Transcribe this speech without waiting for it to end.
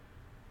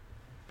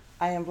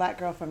I am Black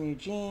Girl from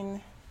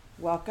Eugene.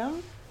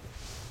 Welcome,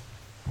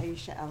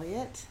 Aisha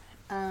Elliott.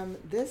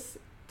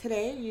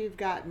 Today you've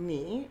got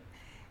me,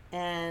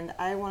 and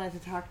I wanted to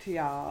talk to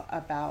y'all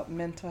about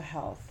mental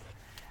health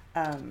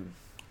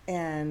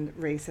and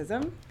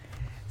racism.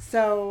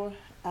 So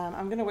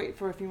I'm gonna wait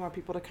for a few more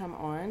people to come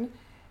on,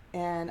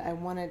 and I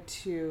wanted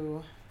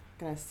to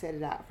set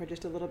it out for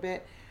just a little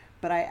bit.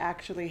 But I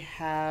actually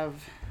have.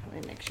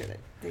 Let me make sure that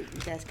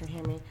you guys can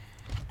hear me.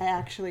 I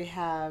actually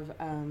have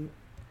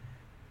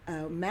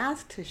a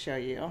mask to show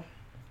you.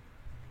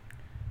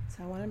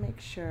 So I want to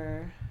make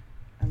sure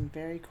I'm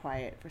very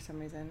quiet for some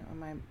reason on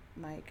my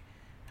mic.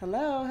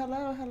 Hello,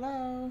 hello,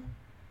 hello.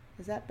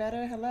 Is that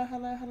better? Hello,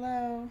 hello,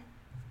 hello.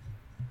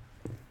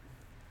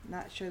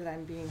 Not sure that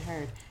I'm being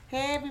heard.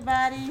 Hey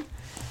everybody.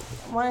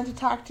 I wanted to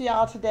talk to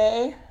y'all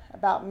today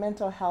about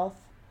mental health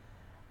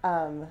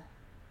and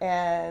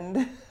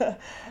and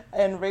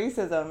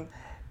racism.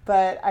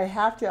 But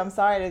I'm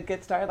sorry to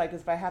get started like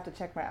this, but I have to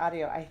check my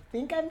audio. I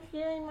think I'm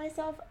hearing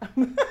myself.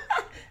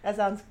 That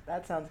sounds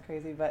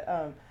crazy, but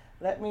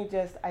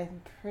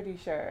I'm pretty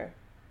sure.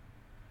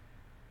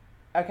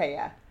 Okay,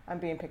 yeah, I'm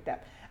being picked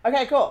up.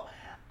 Okay, cool.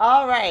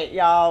 All right,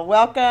 y'all.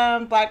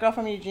 Welcome, Black Girl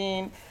from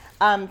Eugene.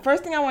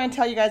 First thing I want to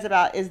tell you guys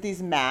about is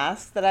these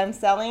masks that I'm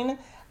selling.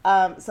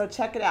 So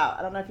check it out.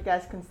 I don't know if you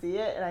guys can see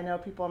it, and I know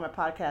people on my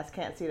podcast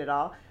can't see it at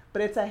all,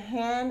 but it's a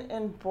hand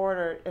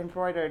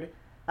embroidered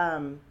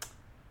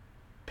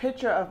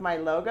picture of my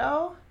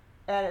logo,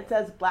 and it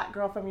says Black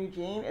Girl from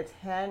Eugene. It's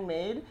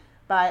handmade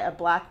by a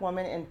black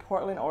woman in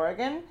Portland,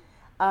 Oregon,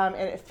 and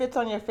it fits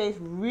on your face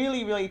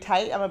really, really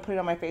tight. I'm gonna put it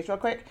on my face real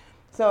quick.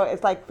 So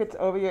it's like fits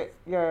over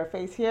your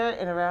face here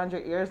and around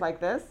your ears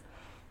like this.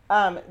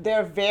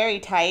 They're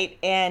very tight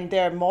and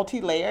they're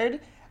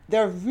multi-layered.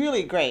 They're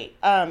really great,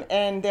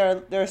 and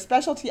they're a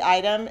specialty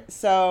item.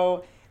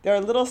 So they're a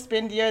little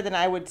spendier than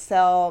I would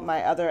sell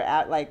my other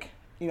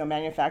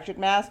manufactured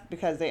masks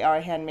because they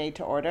are handmade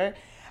to order.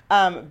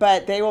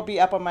 But they will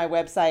be up on my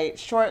website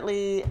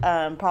shortly,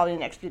 probably in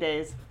the next few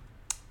days.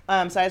 So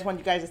I just want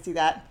you guys to see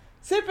that.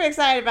 Super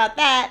excited about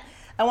that.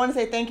 I want to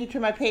say thank you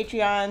to my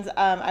Patreons.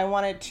 I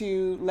wanted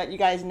to let you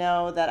guys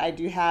know that I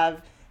do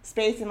have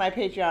space in my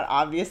Patreon,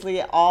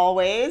 obviously,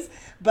 always.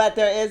 But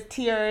there is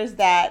tiers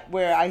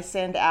where I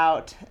send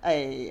out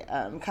a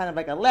kind of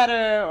like a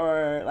letter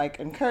or like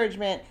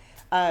encouragement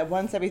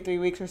once every 3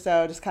 weeks or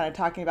so, just kind of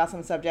talking about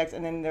some subjects.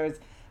 And then there's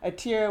a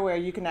tier where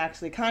you can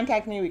actually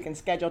contact me. We can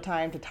schedule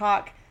time to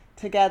talk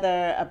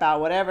together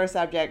about whatever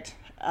subject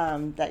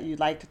that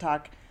you'd like to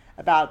talk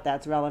about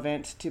that's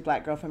relevant to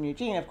Black Girl from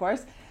Eugene, of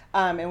course.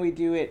 And we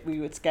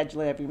would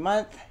schedule it every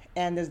month.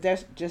 And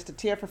there's just a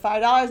tier for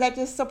 $5 that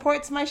just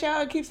supports my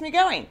show and keeps me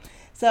going.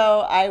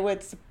 So I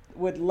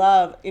would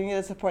love any of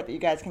the support that you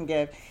guys can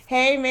give.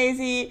 Hey,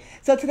 Maisie.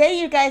 So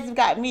today you guys have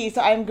got me. So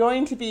I'm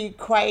going to be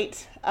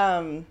quite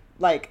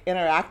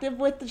interactive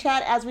with the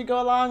chat as we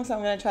go along. So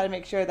I'm going to try to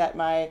make sure that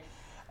my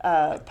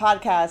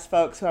podcast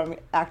folks who I'm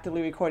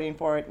actively recording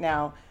for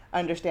now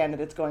understand that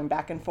it's going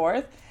back and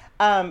forth.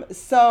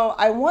 So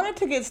I wanted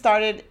to get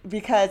started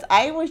because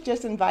I was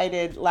just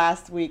invited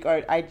last week,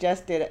 or I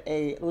just did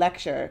a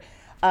lecture,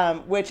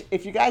 which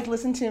if you guys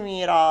listen to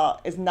me at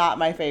all is not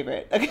my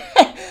favorite. Okay?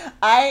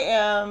 I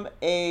am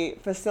a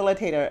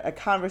facilitator, a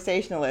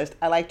conversationalist.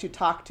 I like to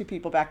talk to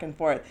people back and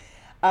forth.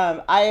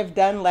 I have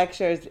done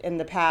lectures in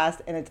the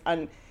past,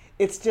 and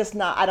it's just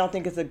not, I don't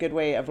think it's a good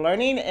way of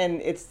learning, and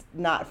it's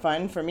not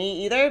fun for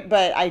me either,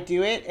 but I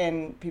do it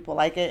and people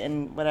like it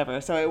and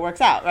whatever, so it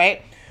works out,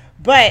 right?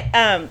 But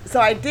so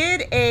I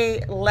did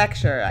a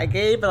lecture. I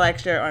gave a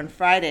lecture on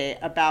Friday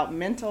about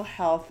mental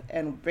health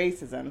and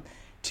racism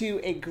to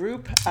a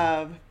group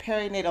of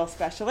perinatal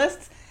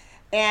specialists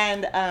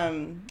and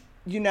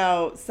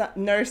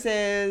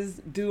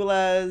nurses,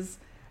 doulas,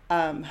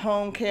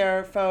 home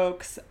care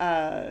folks,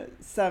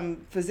 some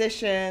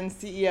physicians,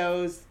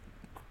 CEOs,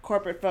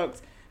 corporate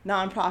folks,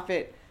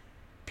 nonprofit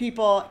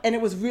people, and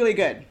it was really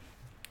good.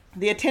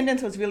 The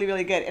attendance was really,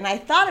 really good. And I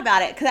thought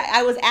about it because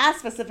I was asked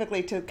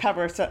specifically to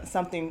cover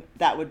something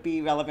that would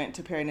be relevant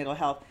to perinatal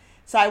health.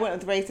 So I went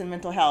with race and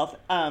mental health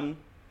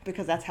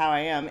because that's how I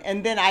am.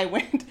 And then I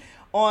went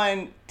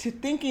on to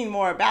thinking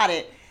more about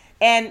it.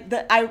 And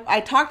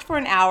I talked for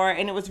an hour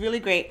and it was really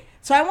great.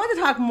 So I wanted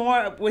to talk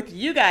more with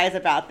you guys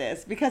about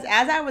this because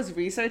as I was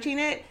researching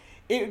it,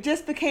 it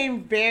just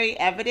became very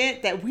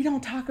evident that we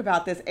don't talk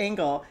about this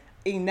angle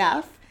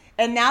enough.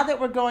 And now that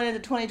we're going into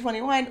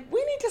 2021,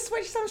 we need to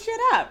switch some shit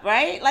up,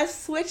 right? Let's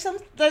switch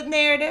the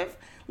narrative.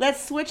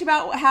 Let's switch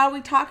about how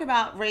we talk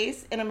about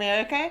race in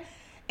America.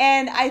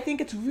 And I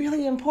think it's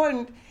really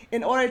important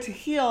in order to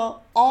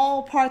heal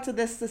all parts of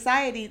this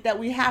society that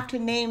we have to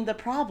name the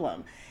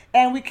problem.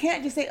 And we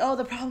can't just say, oh,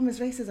 the problem is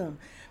racism.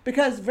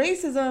 Because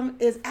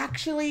racism is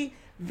actually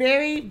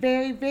very,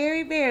 very,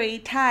 very, very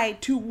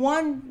tied to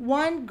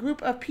one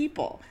group of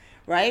people,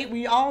 right?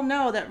 We all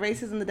know that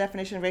racism, the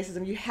definition of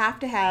racism, you have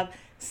to have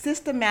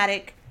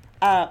systematic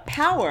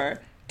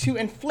power to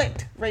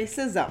inflict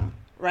racism,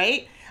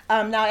 right?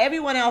 Now,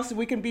 everyone else,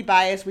 we can be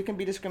biased, we can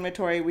be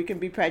discriminatory, we can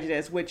be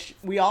prejudiced, which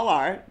we all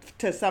are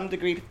to some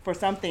degree for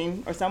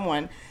something or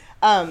someone.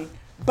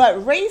 But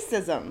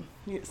racism,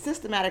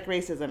 systematic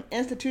racism,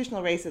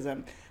 institutional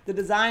racism, the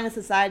design of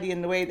society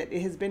in the way that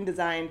it has been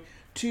designed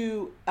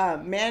to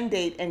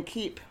mandate and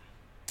keep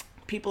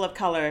people of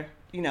color,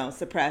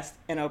 suppressed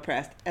and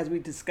oppressed, as we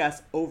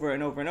discuss over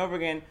and over and over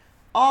again,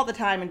 all the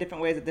time in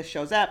different ways that this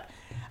shows up.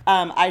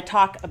 I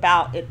talk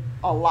about it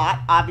a lot,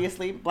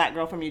 obviously, Black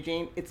girl from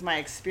Eugene. It's my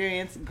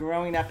experience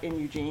growing up in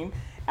Eugene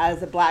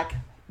as a Black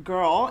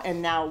girl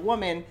and now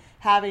woman,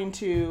 having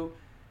to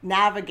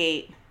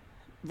navigate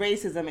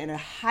racism in a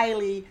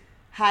highly,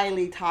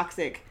 highly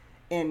toxic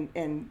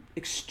and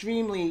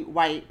extremely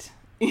white,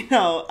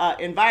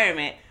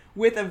 environment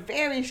with a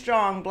very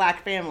strong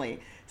Black family.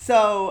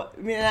 So,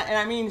 and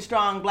I mean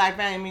strong Black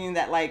family, meaning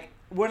that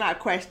we're not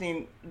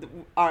questioning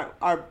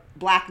our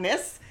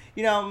Blackness.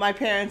 My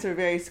parents are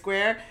very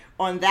square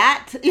on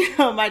that.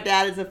 My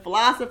dad is a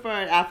philosopher,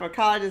 an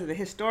Afroecologist, and a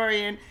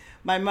historian.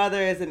 My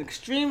mother is an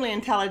extremely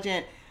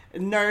intelligent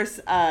nurse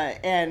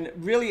and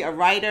really a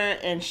writer,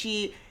 and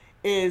she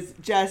is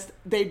just,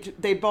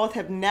 they both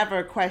have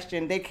never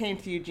questioned. They came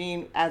to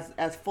Eugene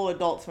as full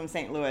adults from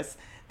St. Louis.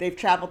 They've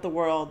traveled the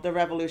world. They're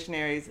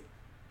revolutionaries.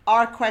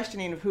 Our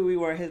questioning of who we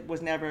were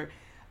was never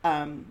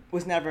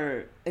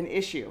an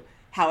issue.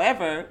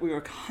 However, we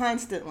were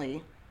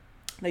constantly,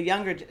 the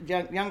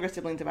younger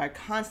siblings of ours,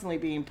 constantly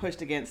being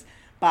pushed against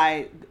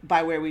by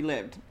where we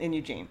lived in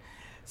Eugene.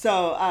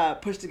 So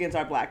pushed against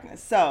our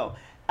Blackness. So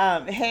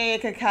hey,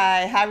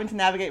 Kakai, having to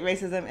navigate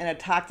racism in a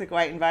toxic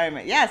white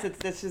environment. Yes,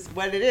 it's just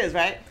what it is,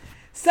 right?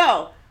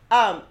 So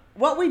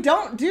what we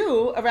don't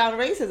do around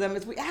racism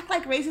is we act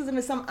like racism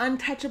is some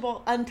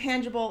untouchable,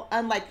 untangible,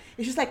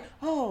 it's just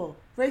oh,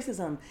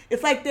 racism.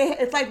 It's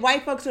like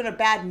white folks are in a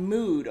bad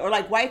mood, or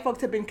like white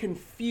folks have been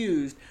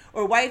confused,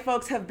 or white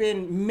folks have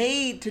been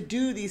made to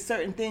do these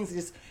certain things,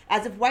 just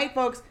as if white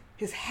folks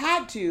has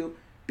had to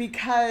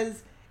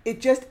because it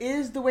just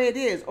is the way it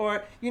is.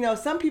 Or,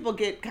 some people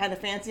get kind of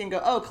fancy and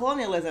go, oh,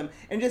 colonialism,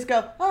 and just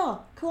go,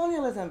 oh,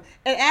 colonialism,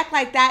 and act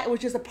like that was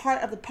just a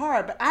part of the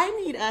part. But I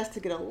need us to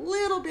get a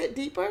little bit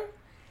deeper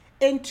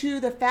into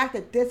the fact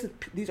that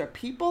these are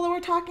people that we're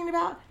talking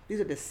about. These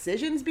are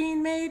decisions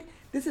being made.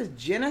 This is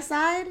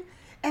genocide.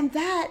 And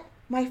that,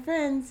 my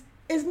friends,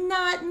 is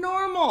not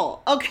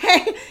normal,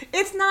 okay?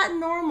 It's not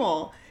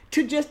normal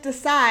to just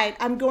decide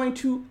I'm going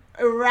to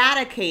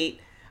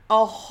eradicate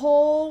a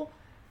whole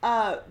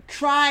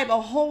tribe,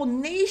 a whole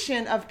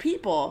nation of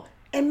people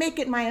and make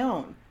it my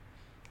own.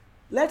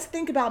 Let's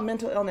think about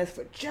mental illness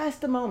for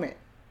just a moment,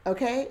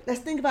 okay?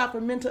 Let's think about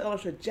mental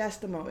illness for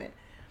just a moment.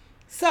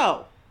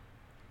 So,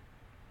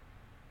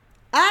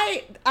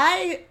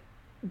 I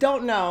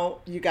don't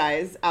know, you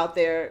guys out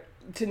there,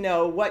 to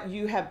know what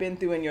you have been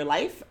through in your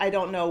life. I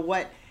don't know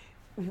what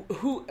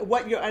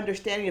your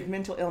understanding of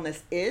mental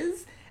illness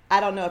is. I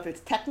don't know if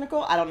it's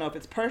technical. I don't know if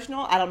it's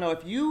personal. I don't know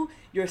if you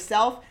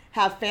yourself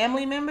have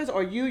family members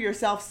or you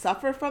yourself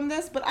suffer from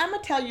this, but I'm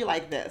going to tell you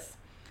like this.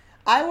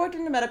 I worked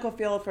in the medical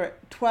field for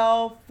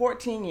 12,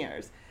 14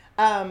 years.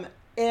 And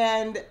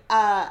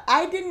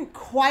I didn't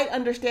quite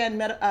understand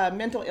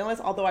mental illness,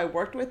 although I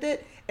worked with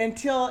it,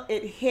 until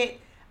it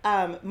hit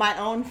my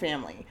own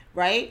family,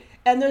 right?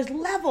 And there's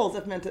levels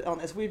of mental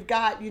illness. We've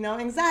got,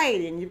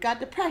 anxiety, and you've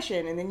got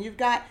depression, and then you've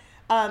got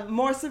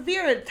more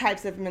severe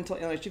types of mental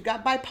illness. You've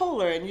got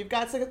bipolar, and you've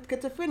got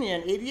schizophrenia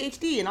and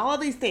ADHD and all of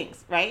these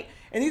things, right?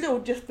 And these are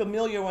just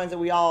familiar ones that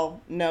we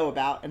all know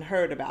about and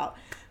heard about.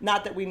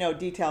 Not that we know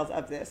details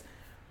of this.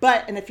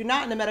 And if you're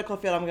not in the medical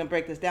field, I'm going to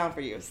break this down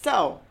for you.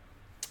 So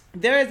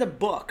there is a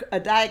book, a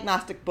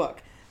diagnostic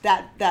book,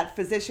 that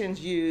physicians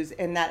use,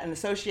 and that an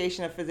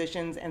association of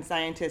physicians and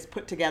scientists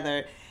put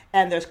together.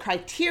 And there's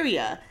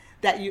criteria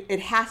that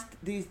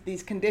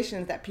these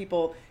conditions that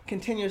people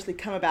continuously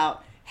come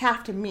about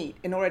have to meet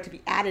in order to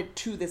be added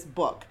to this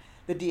book,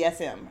 the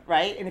DSM,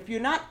 right? And if you're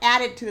not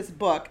added to this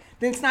book,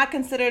 then it's not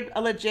considered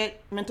a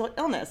legit mental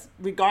illness.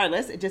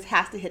 Regardless, it just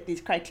has to hit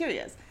these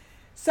criteria.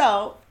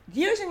 So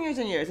years and years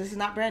and years, this is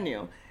not brand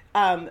new.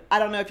 I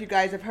don't know if you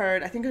guys have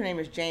heard, I think her name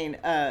is Jane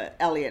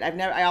Elliott.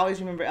 I always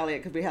remember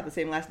Elliott because we have the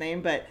same last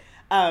name, but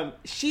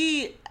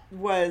she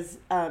was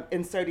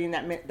inserting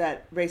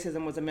that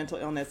racism was a mental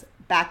illness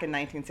back in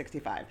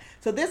 1965.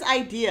 So this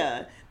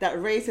idea that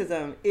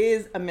racism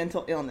is a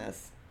mental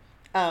illness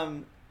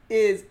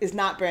is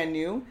not brand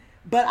new.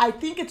 But I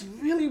think it's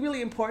really,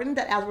 really important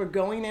that as we're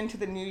going into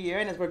the new year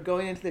and as we're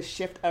going into the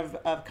shift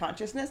of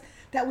consciousness,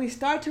 that we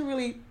start to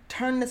really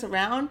turn this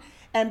around.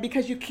 And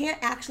because you can't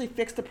actually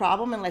fix the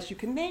problem unless you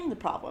can name the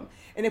problem.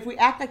 And if we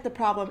act like the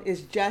problem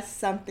is just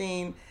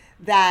something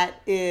that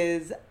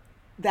is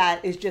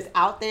just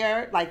out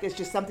there, like it's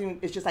just something,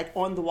 it's just like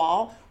on the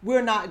wall,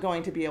 we're not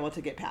going to be able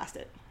to get past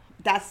it.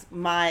 That's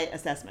my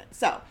assessment.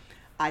 So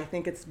I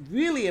think it's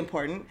really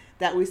important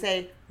that we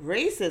say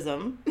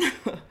racism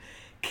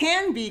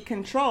can be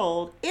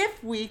controlled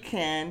if we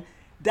can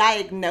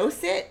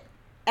diagnose it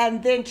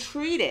and then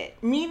treat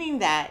it, meaning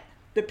that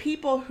the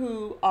people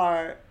who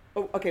are,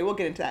 okay, we'll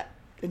get into that.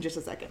 in just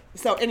a second.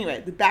 So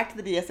anyway, back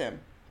to the DSM.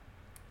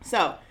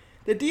 So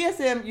the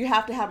DSM, you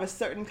have to have a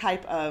certain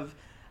type of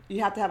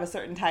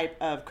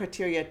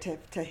criteria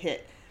to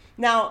hit.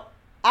 Now,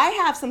 I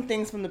have some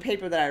things from the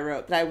paper that I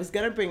wrote that I was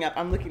going to bring up.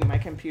 I'm looking at my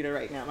computer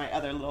right now, my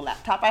other little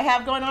laptop I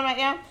have going on right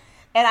now.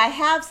 And I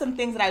have some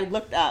things that I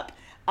looked up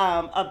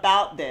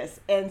about this,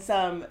 and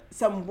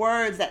some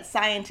words that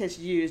scientists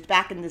used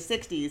back in the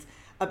 60s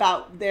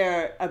about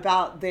their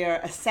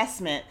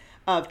assessment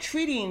of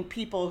treating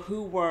people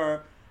who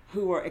were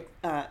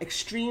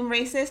extreme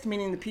racist,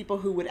 meaning the people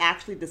who would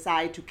actually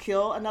decide to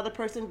kill another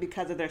person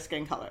because of their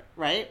skin color,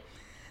 right?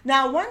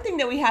 Now, one thing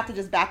that we have to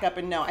just back up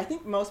and know, I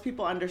think most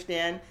people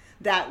understand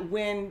that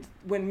when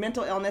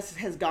mental illness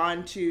has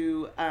gone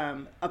to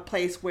a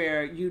place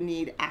where you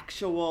need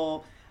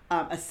actual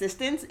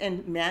assistance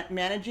in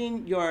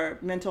managing your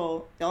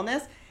mental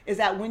illness, is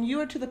that when you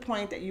are to the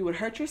point that you would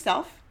hurt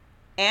yourself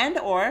and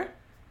or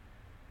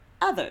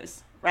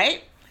others,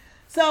 right?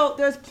 So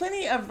there's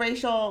plenty of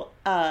racial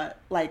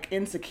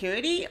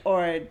insecurity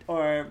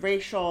or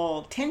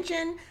racial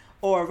tension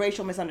or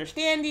racial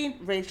misunderstanding,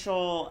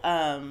 racial,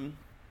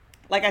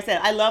 like I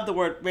said, I love the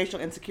word racial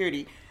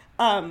insecurity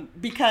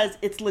because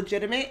it's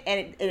legitimate,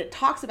 and it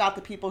talks about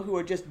the people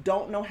who just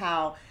don't know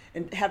how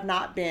and have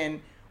not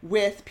been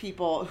with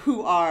people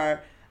who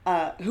are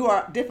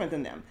different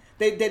than them.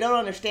 They don't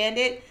understand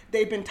it.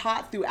 They've been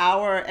taught through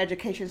our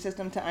education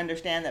system to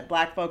understand that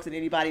black folks and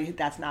anybody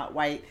that's not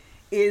white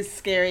is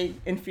scary,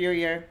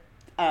 inferior.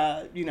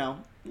 The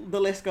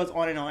list goes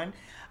on and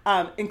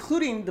on,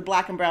 including the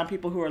black and brown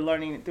people who are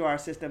learning through our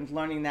systems,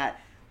 learning that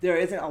there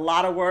isn't a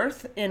lot of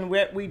worth in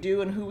what we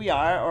do and who we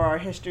are, or our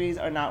histories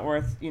are not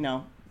worth,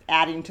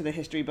 adding to the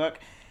history book.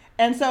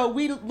 And so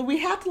we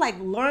have to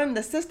learn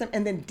the system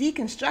and then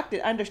deconstruct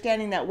it,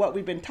 understanding that what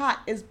we've been taught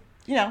is,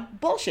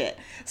 bullshit.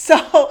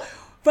 So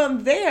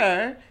from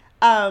there,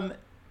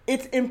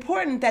 it's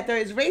important that there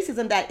is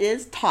racism that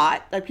is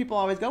taught. Like people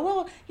always go,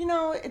 well,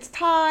 it's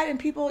taught and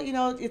people,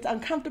 it's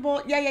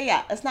uncomfortable.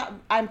 Yeah. It's not,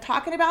 I'm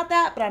talking about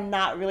that, but I'm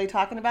not really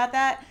talking about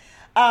that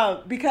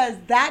because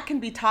that can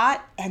be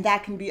taught and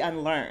that can be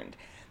unlearned.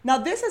 Now,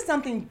 this is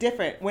something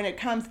different when it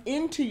comes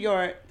into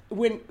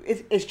when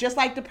it's just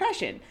like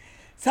depression.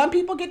 Some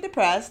people get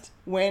depressed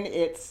when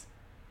it's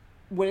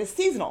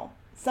seasonal.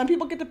 Some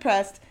people get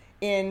depressed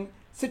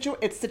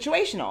it's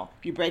situational.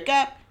 If you break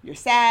up, you're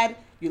sad.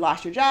 You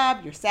lost your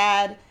job, you're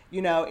sad.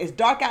 It's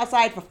dark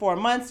outside for 4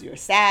 months, you're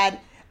sad.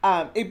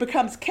 It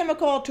becomes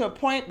chemical to a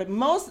point, but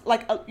most,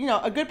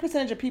 a good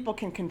percentage of people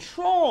can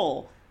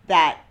control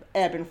that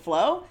ebb and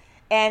flow,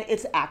 and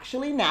it's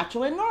actually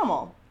natural and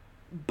normal.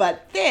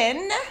 But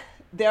then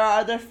there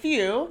are the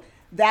few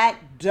that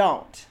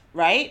don't,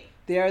 right?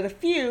 There are the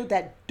few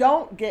that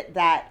don't get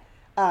that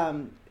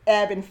ebb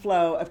and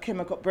flow of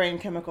brain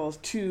chemicals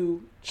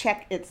to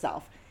check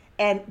itself.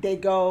 And they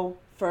go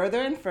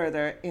further and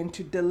further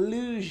into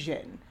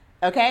delusion,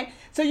 okay?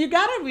 So you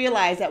got to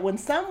realize that when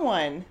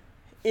someone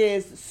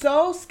is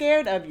so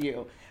scared of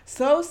you,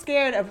 so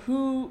scared of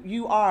who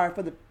you are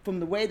from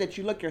the way that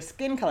you look, your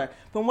skin color,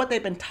 from what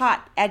they've been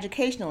taught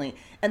educationally,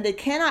 and they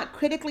cannot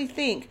critically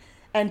think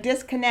and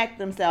disconnect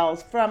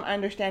themselves from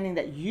understanding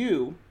that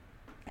you,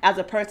 as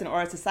a person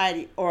or a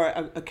society or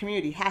a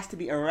community, has to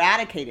be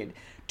eradicated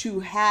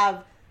to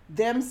have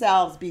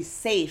themselves be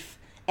safe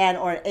and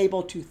or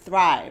able to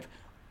thrive.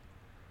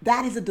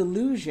 That is a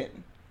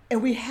delusion.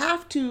 And we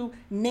have to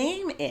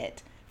name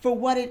it for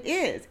what it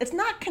is. It's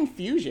not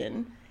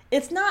confusion.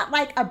 It's not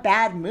like a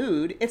bad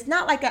mood. It's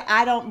not like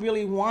I don't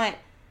really want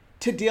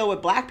to deal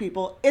with black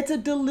people. It's a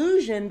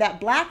delusion that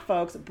black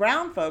folks,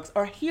 brown folks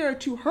are here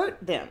to hurt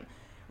them,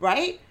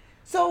 right?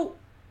 So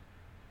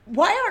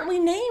why aren't we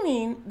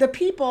naming the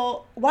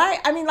people?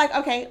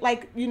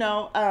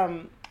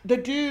 The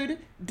dude,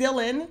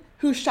 Dylan,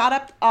 who shot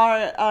up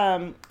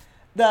our,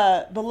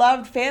 the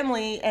beloved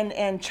family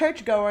and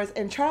churchgoers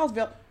in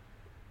Charlesville.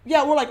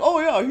 Yeah, we're like, oh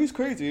yeah, he's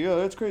crazy. Yeah,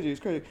 that's crazy. He's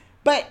crazy.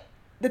 But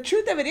the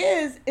truth of it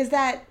is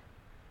that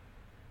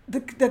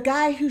the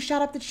guy who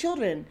shot up the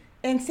children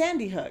in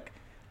Sandy Hook,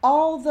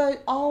 all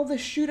the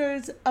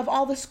shooters of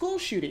all the school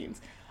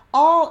shootings,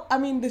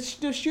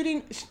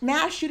 the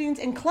mass shootings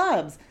in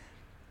clubs.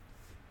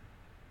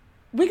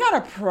 We got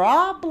a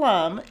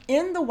problem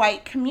in the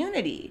white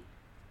community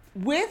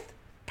with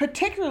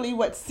particularly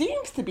what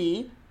seems to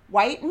be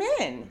white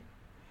men.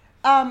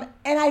 And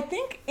I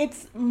think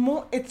it's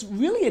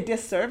really a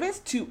disservice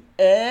to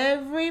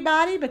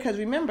everybody because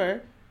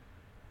remember,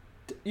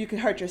 you can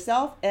hurt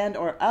yourself and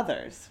or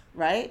others,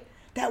 right?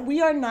 That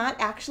we are not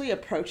actually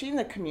approaching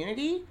the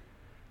community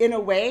in a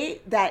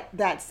way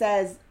that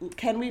says,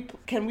 can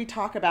we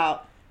talk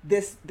about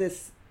this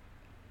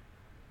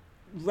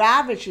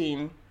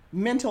ravaging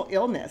mental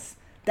illness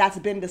that's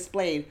been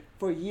displayed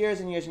for years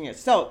and years and years.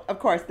 So, of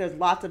course, there's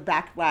lots of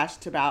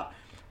backlash about,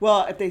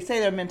 well, if they say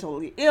they're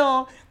mentally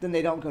ill, then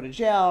they don't go to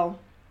jail.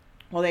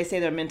 Well, they say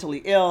they're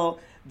mentally ill,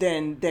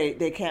 then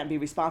they can't be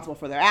responsible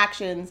for their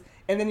actions.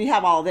 And then you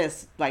have all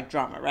this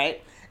drama,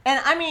 right?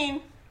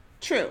 And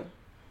true.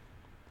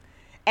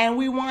 And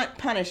we want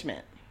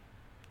punishment.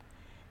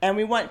 and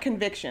we want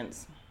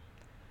convictions.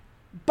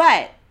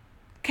 But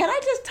can I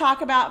just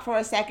talk about for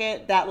a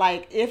second that,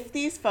 like, if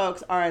these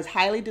folks are as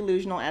highly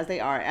delusional as they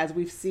are, as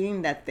we've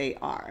seen that they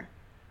are,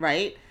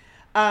 right?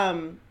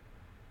 What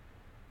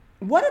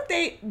if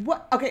they,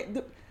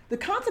 the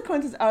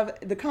consequences of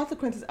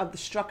the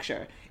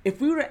structure,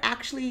 if we were to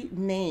actually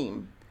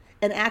name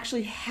and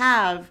actually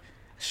have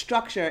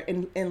structure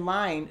in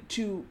line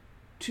to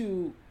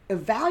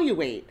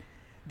evaluate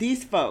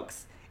these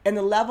folks and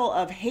the level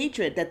of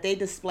hatred that they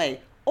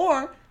display,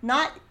 or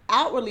not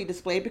outwardly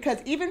display, because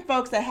even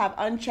folks that have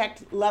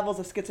unchecked levels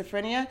of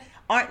schizophrenia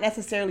aren't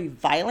necessarily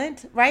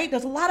violent, right?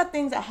 There's a lot of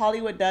things that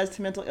Hollywood does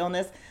to mental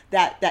illness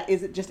that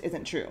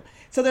isn't true.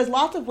 So there's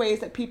lots of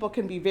ways that people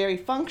can be very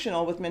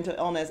functional with mental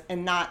illness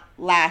and not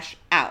lash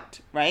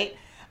out, right?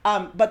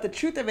 But the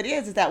truth of it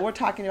is that we're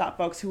talking about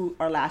folks who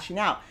are lashing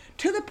out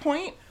to the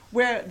point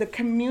where the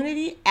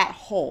community at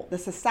whole, the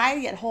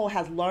society at whole,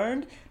 has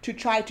learned to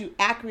try to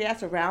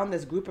acquiesce around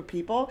this group of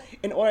people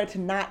in order to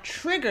not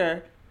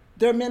trigger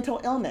their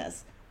mental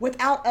illness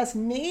without us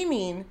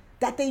naming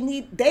that they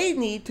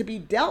need to be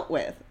dealt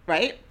with,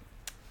 right?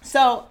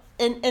 So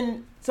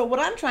so what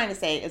I'm trying to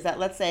say is that,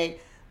 let's say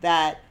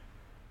that,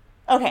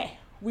 okay,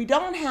 we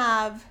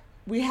have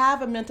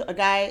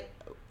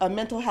a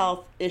mental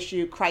health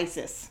issue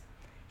crisis.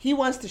 He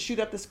wants to shoot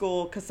up the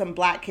school because some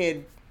black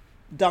kid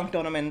dunked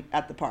on him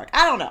at the park.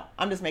 I don't know.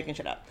 I'm just making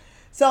shit up.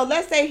 So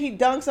let's say he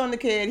dunks on the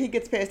kid. He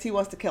gets pissed. He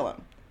wants to kill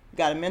him. We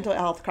got a mental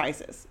health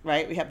crisis,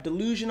 right? We have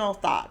delusional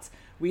thoughts.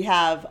 We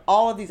have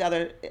all of these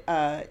other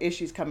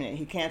issues coming in.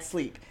 He can't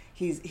sleep.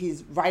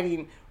 He's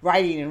writing.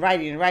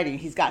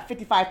 He's got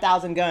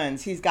 55,000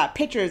 guns. He's got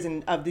pictures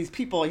of these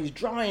people. He's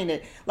drawing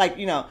it. Like,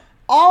 literally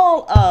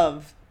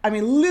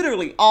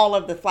all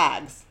of the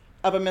flags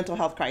of a mental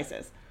health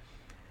crisis.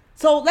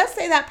 So let's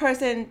say that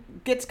person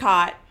gets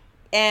caught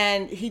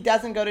and he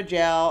doesn't go to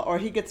jail, or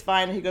he gets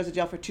fined and he goes to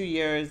jail for 2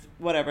 years,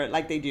 whatever,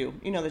 like they do.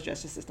 You know the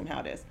justice system,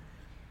 how it is.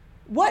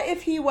 What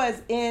if he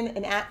was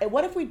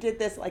what if we did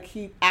this like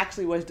he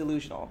actually was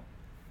delusional?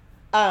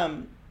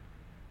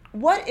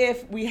 What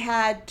if we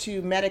had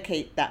to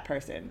medicate that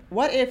person?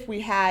 What if we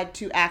had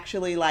to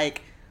actually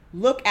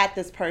look at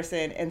this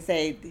person and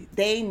say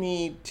they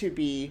need to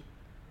be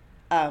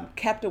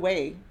kept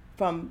away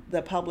from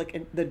the public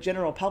and the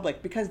general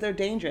public because they're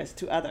dangerous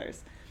to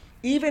others?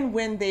 Even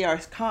when they are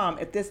calm,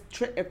 if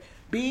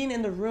being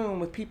in the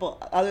room with people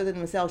other than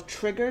themselves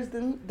triggers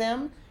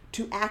them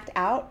to act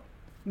out,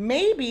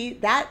 maybe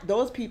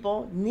those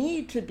people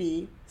need to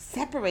be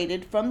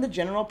separated from the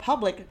general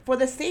public for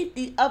the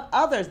safety of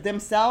others,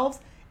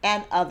 themselves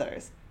and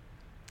others.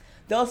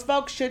 Those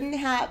folks shouldn't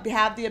have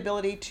the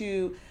ability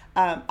to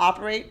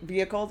operate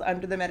vehicles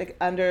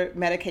under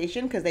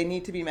medication because they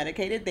need to be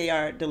medicated. They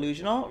are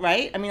delusional,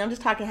 right? I mean, I'm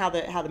just talking how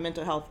the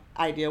mental health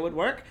idea would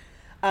work.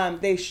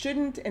 They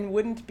shouldn't and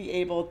wouldn't be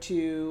able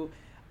to,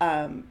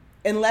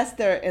 unless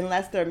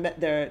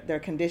their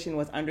condition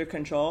was under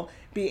control,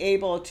 be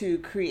able to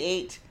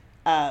create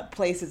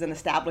places and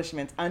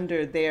establishments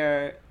under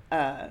their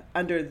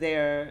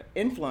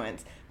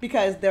influence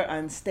because they're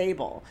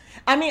unstable.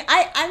 I mean,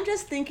 I'm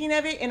just thinking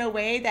of it in a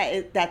way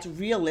that's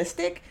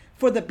realistic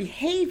for the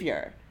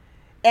behavior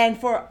and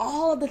for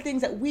all of the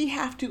things that we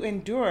have to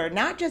endure,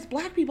 not just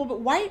black people,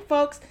 but white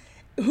folks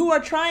who are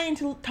trying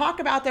to talk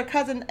about their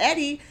cousin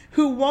Eddie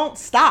who won't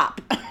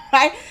stop,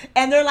 right?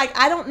 And they're like,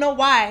 I don't know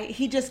why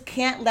he just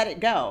can't let it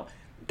go.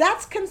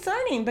 That's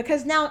concerning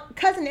because now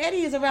cousin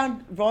Eddie is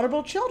around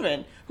vulnerable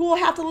children who will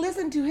have to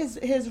listen to his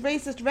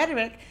racist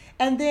rhetoric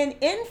and then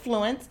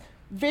influence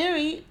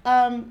very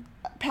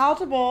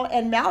palatable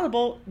and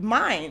malleable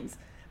minds.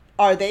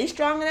 Are they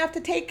strong enough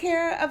to take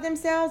care of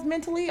themselves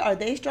mentally? Are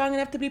they strong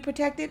enough to be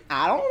protected?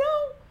 I don't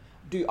know.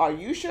 Are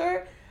you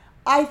sure?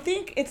 I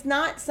think it's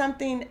not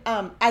something,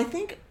 I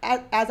think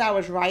as I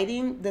was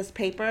writing this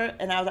paper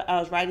and I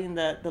was writing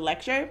the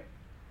lecture,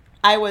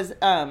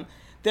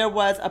 there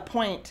was a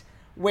point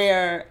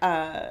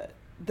where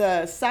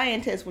the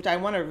scientist, which I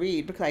want to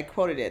read because I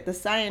quoted it, the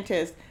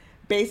scientist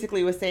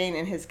basically was saying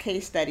in his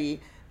case study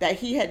that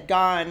he had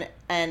gone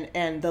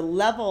and the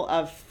level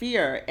of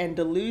fear and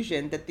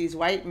delusion that these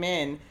white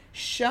men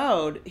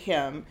showed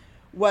him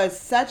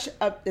was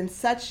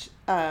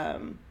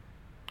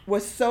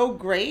was so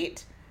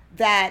great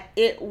that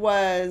it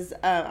was,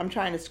 I'm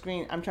trying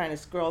to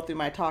scroll through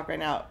my talk right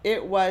now.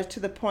 It was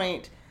to the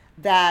point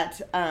that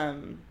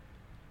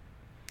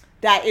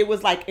it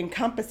was like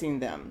encompassing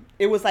them.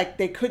 It was like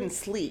they couldn't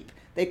sleep.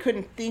 They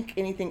couldn't think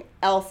anything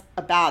else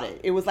about it.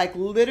 It was like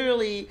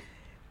literally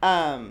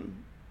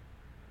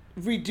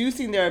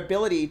reducing their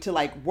ability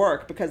to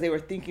work because they were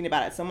thinking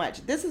about it so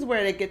much. This is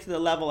where they get to the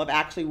level of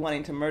actually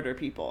wanting to murder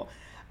people.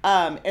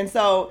 And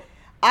so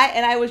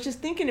I was just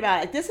thinking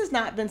about it. This has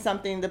not been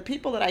something, the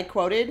people that I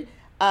quoted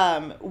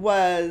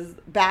was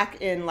back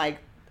in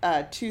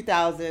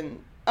 2000.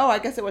 Oh, I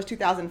guess it was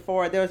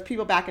 2004. There was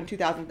people back in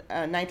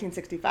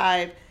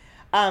 1965.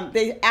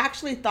 They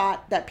actually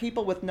thought that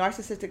people with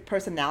narcissistic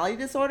personality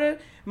disorder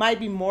might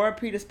be more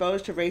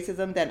predisposed to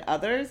racism than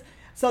others.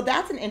 So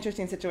that's an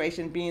interesting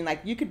situation, being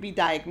like you could be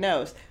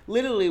diagnosed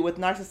literally with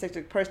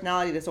narcissistic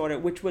personality disorder,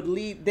 which would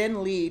lead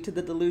to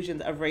the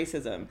delusions of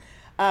racism.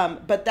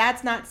 But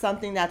that's not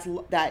something that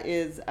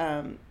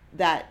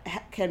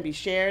can be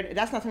shared.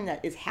 That's not something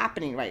that is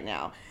happening right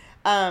now.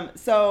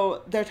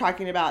 So they're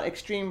talking about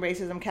extreme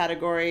racism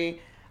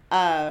category.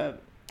 That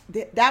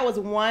was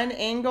one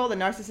angle, the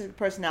narcissistic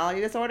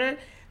personality disorder.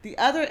 The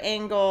other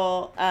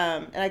angle,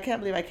 and I can't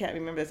believe I can't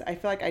remember this. I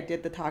feel like I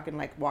did the talk and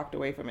like walked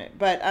away from it.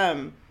 But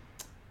I'm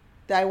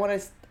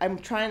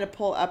trying to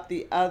pull up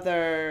the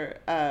other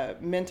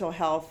mental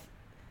health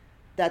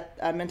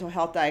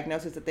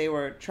diagnosis that they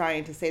were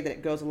trying to say that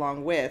it goes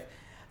along with.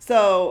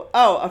 So,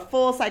 a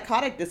full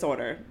psychotic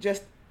disorder,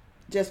 just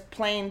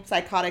plain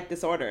psychotic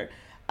disorder.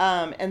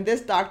 And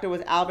this doctor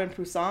was Alvin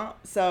Poussant,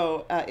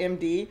 so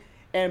MD.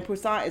 And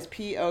Poussant is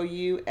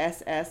Poussant.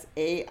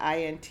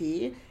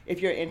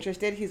 If you're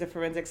interested, he's a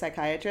forensic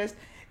psychiatrist.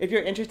 If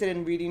you're interested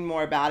in reading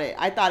more about it,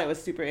 I thought it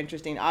was super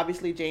interesting.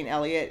 Obviously, Jane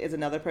Elliott is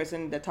another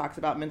person that talks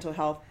about mental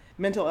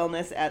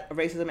illness,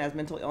 racism as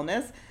mental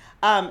illness.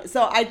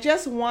 So I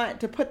just want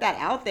to put that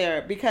out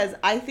there because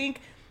I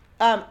think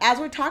as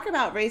we talk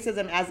about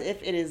racism as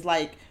if it is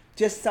like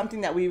just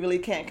something that we really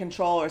can't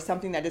control or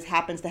something that just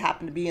happens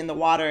to be in the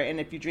water, and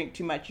if you drink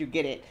too much, you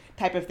get it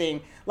type of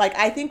thing. Like,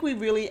 I think we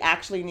really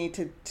actually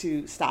need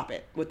to stop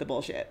it with the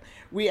bullshit.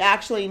 We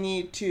actually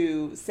need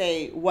to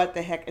say what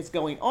the heck is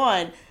going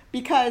on,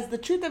 because the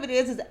truth of it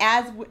is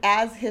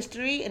as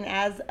history and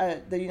as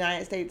the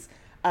United States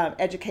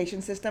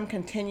education system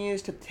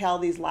continues to tell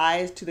these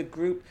lies to the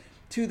group,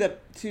 to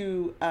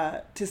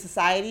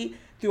society,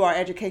 through our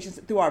education,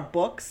 through our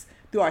books,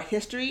 through our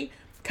history,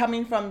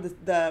 coming from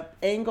the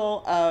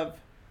angle of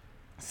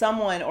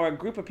someone or a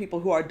group of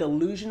people who are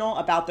delusional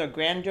about their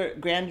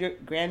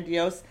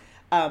grandiose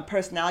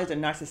personalities, or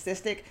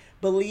narcissistic,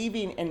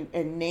 believing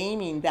and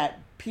naming that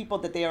people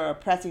that they are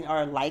oppressing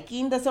are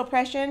liking this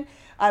oppression.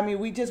 I mean,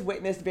 we just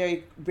witnessed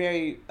very,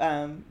 very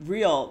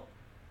real,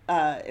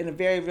 in a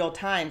very real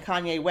time,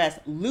 Kanye West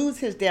lose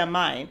his damn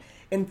mind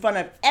in front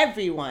of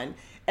everyone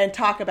and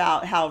talk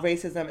about how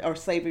racism or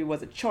slavery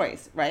was a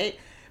choice, right?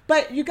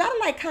 But you got to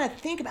like kind of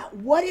think about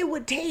what it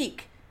would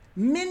take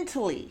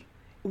mentally,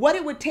 what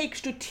it would take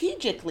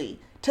strategically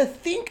to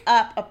think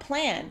up a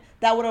plan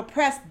that would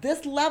oppress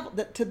this level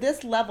to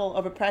this level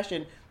of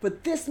oppression for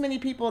this many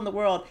people in the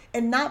world,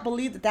 and not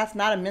believe that that's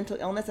not a mental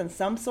illness in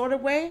some sort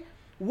of way.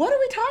 What are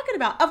we talking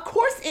about? Of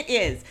course it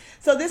is.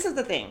 So this is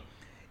the thing.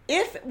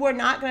 If we're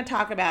not going to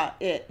talk about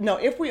it,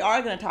 if we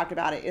are going to talk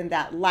about it in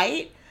that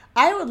light,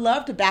 I would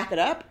love to back it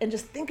up and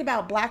just think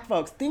about Black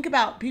folks, think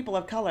about people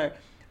of color.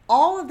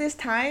 All of this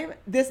time,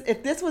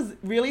 if this was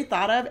really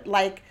thought of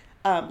like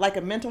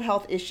a mental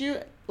health issue,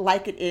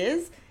 like it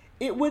is,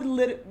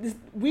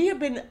 we have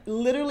been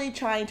literally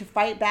trying to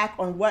fight back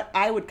on what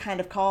I would kind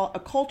of call a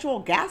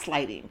cultural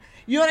gaslighting.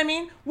 You know what I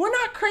mean? We're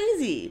not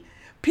crazy.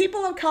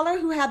 People of color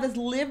who have this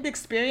lived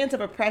experience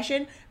of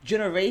oppression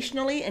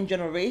generationally and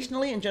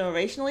generationally and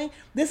generationally,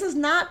 this is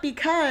not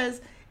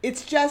because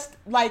it's just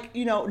like,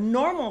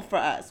 normal for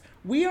us.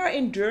 We are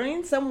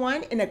enduring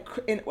someone in a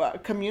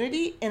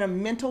community in a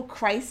mental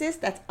crisis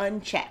that's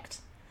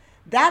unchecked.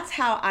 That's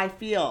how I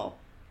feel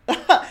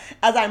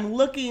as I'm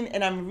looking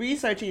and I'm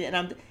researching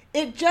and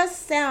it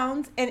just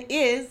sounds and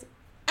is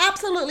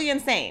absolutely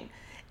insane.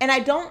 And I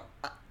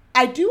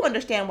do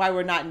understand why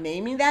we're not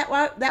naming that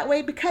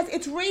way, because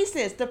it's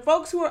racist. The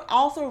folks who are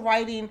also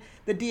writing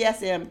the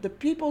DSM, the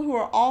people who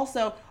are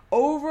also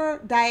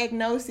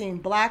over-diagnosing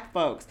Black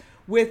folks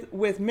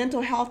with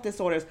mental health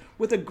disorders,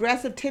 with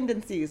aggressive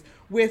tendencies,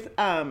 with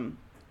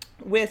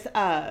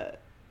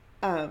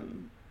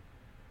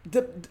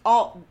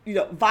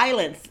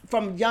violence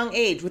from young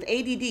age, with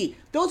ADD.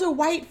 Those are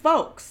white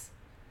folks.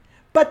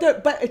 But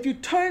if you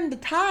turn the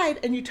tide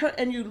and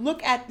you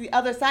look at the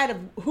other side of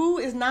who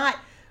is not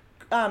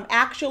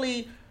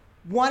actually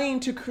wanting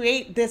to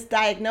create this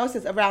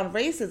diagnosis around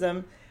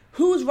racism,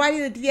 who's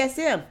writing the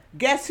DSM?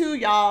 Guess who,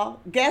 y'all?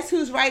 Guess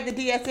who's writing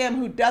the DSM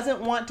who doesn't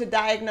want to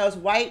diagnose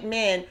white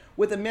men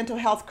with a mental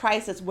health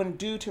crisis when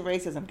due to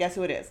racism? Guess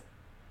who it is?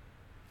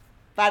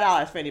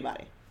 $5 for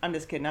anybody. I'm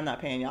just kidding. I'm not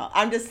paying y'all.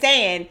 I'm just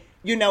saying,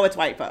 it's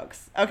white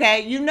folks.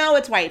 Okay?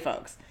 It's white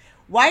folks.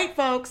 White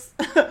folks,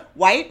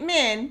 white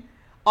men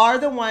are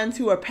the ones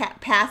who are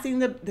passing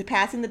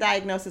the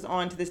diagnosis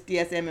on to this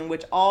DSM, in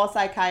which all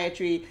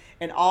psychiatry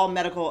and all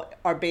medical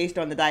are based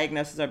on, the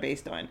diagnosis are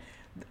based on.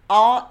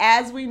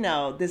 As we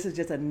know, this is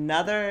just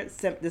another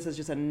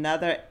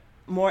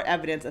more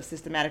evidence of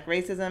systematic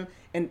racism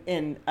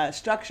and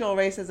structural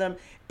racism.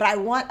 But I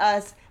want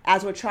us,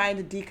 as we're trying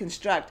to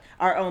deconstruct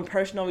our own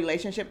personal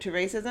relationship to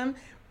racism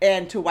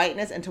and to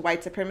whiteness and to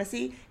white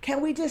supremacy,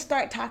 can we just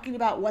start talking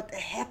about what the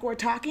heck we're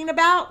talking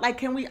about?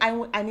 Like,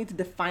 I need to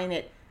define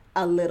it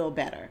a little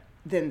better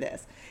than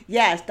this.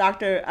 Yes,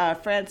 Dr.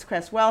 Frances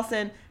Cress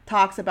Welsing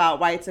talks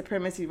about white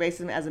supremacy,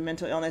 racism as a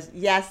mental illness.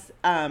 Yes,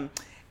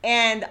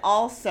 and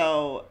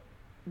also,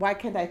 why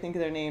can't I think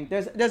of their name?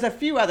 There's a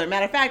few other.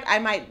 Matter of fact, I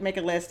might make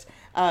a list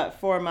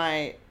for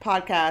my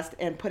podcast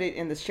and put it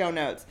in the show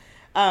notes.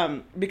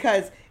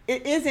 because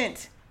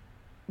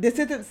this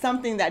isn't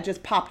something that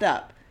just popped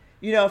up.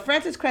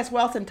 Frances Cress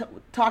Welsing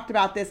talked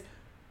about this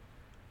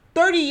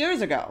 30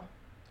 years ago.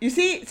 You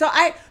see, so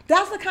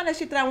that's the kind of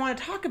shit that I want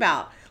to talk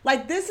about.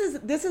 Like this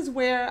is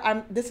where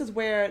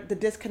the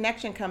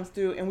disconnection comes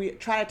through, and we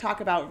try to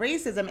talk about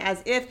racism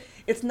as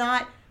if it's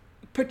not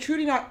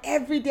protruding our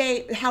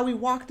everyday, how we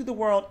walk through the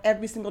world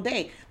every single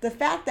day. The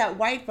fact that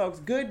white folks,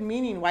 good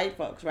meaning white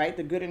folks, right,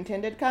 the good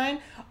intended kind,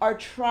 are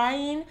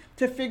trying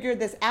to figure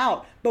this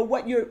out. But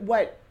what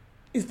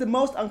is the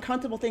most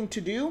uncomfortable thing to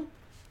do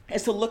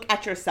is to look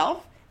at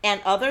yourself and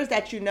others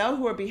that you know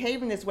who are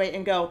behaving this way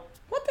and go,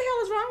 what the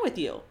hell is wrong with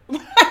you?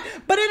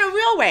 But in a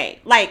real way,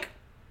 like,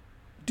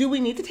 do we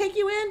need to take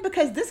you in?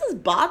 Because this is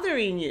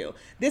bothering you.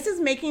 This is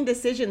making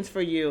decisions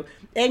for you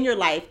and your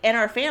life and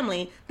our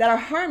family that are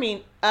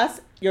harming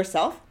us,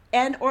 yourself,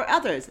 and or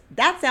others.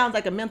 That sounds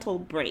like a mental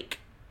break.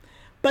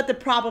 But the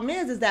problem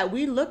is that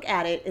we look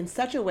at it in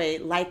such a way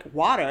like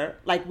water,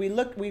 like we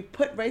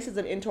put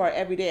racism into our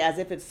everyday as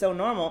if it's so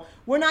normal.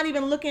 We're not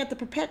even looking at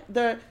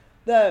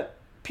the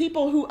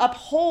people who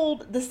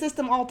uphold the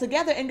system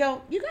altogether and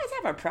go, you guys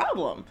have a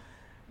problem.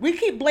 We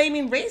keep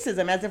blaming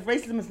racism as if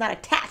racism is not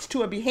attached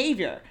to a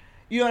behavior,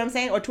 you know what I'm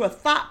saying, or to a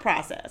thought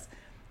process.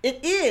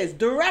 It is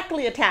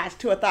directly attached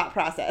to a thought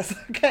process,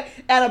 okay,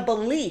 and a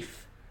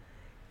belief,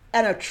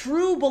 and a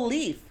true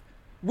belief,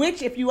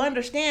 which if you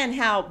understand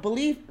how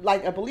belief,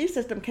 like a belief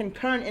system can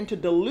turn into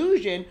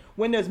delusion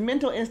when there's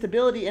mental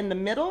instability in the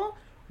middle,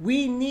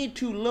 we need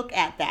to look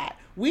at that.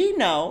 We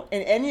know,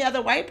 and any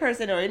other white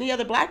person or any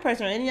other black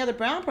person or any other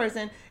brown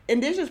person,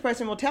 indigenous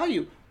person will tell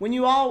you, when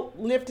you all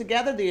live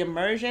together, the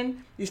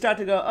immersion, you start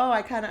to go, oh,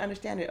 I kind of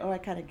understand it. Oh, I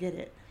kind of get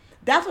it.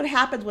 That's what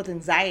happens with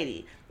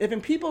anxiety.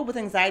 If people with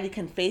anxiety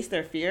can face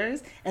their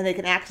fears and they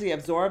can actually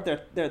absorb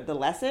the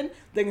lesson,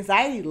 the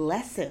anxiety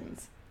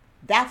lessens.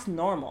 That's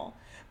normal.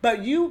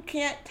 But you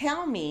can't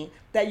tell me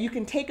that you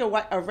can take a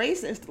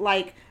racist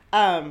like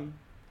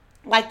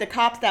the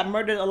cops that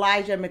murdered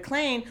Elijah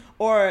McClain,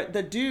 or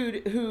the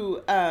dude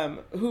who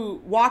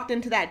walked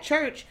into that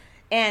church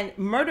and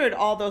murdered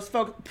all those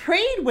folks,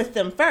 prayed with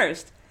them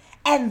first,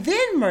 and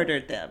then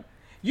murdered them.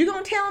 You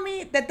gonna tell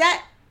me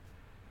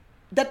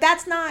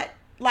that's not,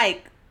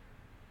 like,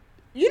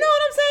 you know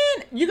what I'm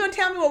saying? You gonna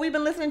tell me what we've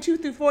been listening to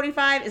through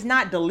 45 is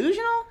not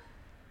delusional?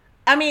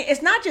 I mean,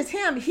 it's not just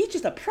him. He's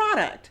just a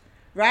product,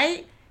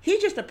 right?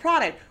 He's just a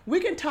product. We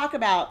can talk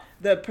about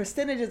the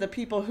percentages of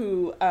people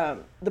who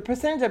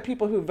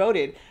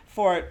voted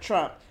for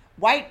Trump,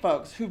 white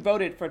folks who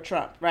voted for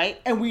Trump,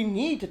 right? And we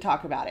need to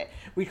talk about it.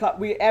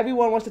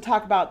 Everyone wants to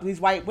talk about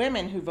these white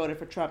women who voted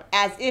for Trump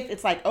as if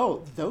it's like,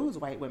 oh, those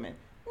white women.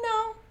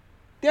 No,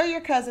 they're your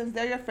cousins,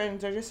 they're your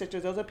friends, they're your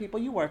sisters, those are people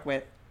you work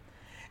with.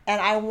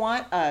 And I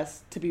want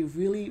us to be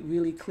really,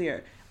 really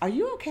clear. Are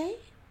you okay?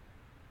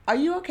 Are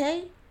you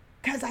okay?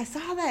 Because I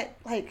saw that,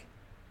 like,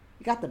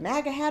 you got the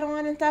MAGA hat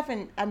on and stuff,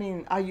 and I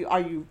mean, are you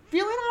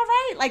feeling all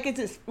right? Like,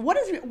 what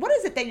is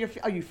it that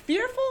are you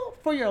fearful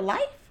for your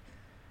life?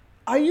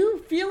 Are you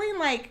feeling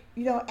like,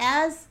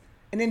 as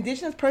an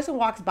indigenous person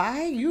walks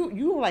by,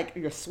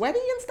 you're sweaty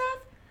and stuff?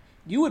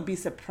 You would be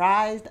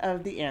surprised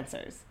of the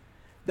answers.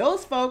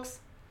 Those folks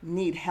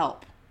need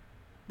help.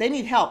 They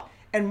need help,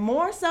 and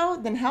more so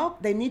than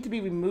help, they need to be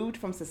removed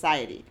from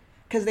society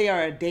because they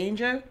are a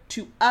danger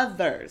to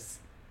others.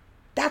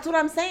 That's what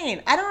I'm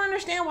saying. I don't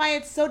understand why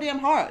it's so damn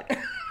hard.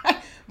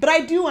 But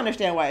I do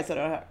understand why it's so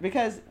damn hard.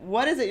 Because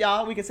what is it,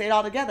 y'all? We can say it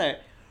all together.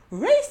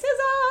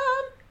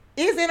 Racism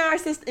is in our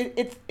system.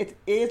 It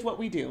is what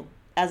we do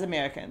as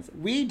Americans.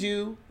 We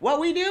do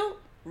what we do.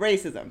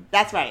 Racism.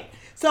 That's right.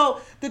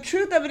 So the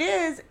truth of it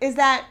is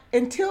that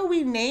until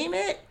we name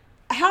it,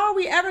 how are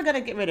we ever going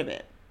to get rid of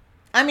it?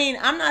 I mean,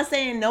 I'm not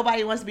saying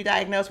nobody wants to be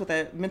diagnosed with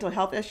a mental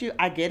health issue.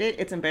 I get it.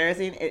 It's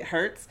embarrassing. It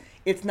hurts.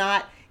 It's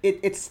not...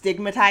 It's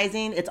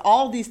stigmatizing. It's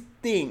all these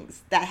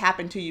things that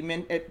happen to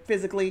you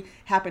physically,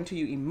 happen to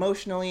you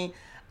emotionally.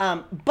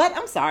 But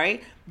I'm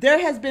sorry, there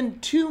has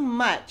been too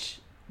much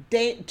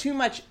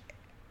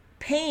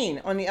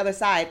pain on the other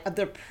side of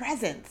their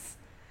presence,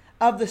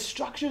 of the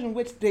structures in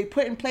which they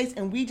put in place,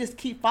 and we just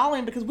keep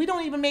following because it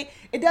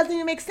doesn't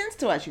even make sense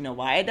to us. You know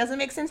why it doesn't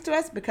make sense to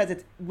us? Because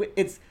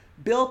it's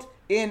built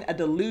in a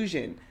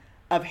delusion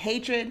of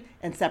hatred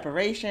and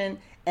separation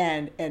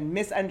and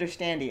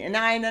misunderstanding. And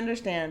I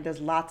understand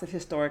there's lots of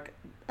historic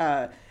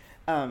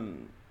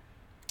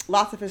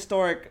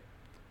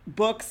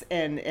books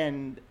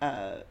and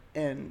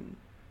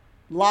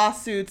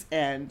lawsuits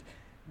and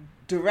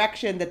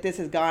direction that this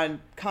has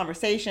gone,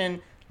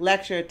 conversation,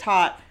 lecture,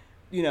 taught,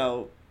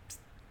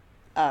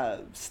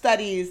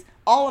 studies,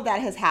 all of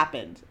that has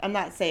happened. I'm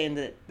not saying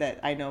that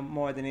I know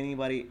more than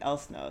anybody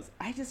else knows.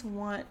 I just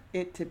want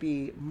it to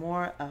be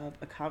more of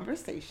a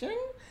conversation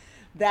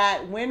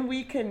that when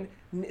we can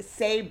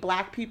say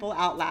black people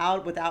out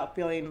loud without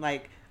feeling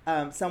like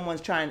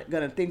someone's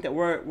gonna think that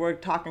we're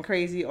talking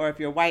crazy, or if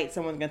you're white,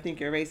 someone's gonna think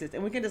you're racist,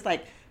 and we can just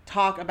like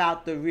talk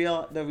about the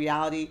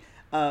reality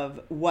of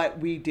what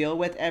we deal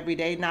with every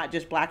day, not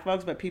just black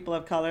folks, but people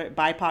of color,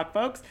 BIPOC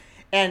folks.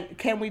 And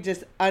can we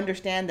just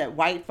understand that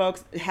white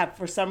folks have,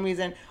 for some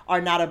reason,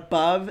 are not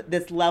above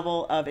this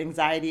level of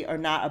anxiety, or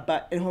not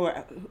above, who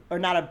are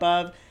not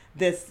above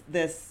this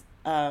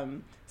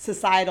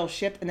societal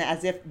shift, and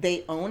as if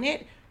they own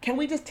it? Can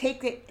we just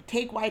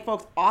take white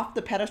folks off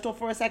the pedestal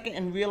for a second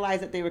and realize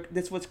that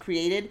this was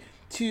created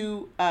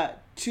to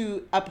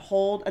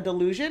uphold a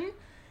delusion?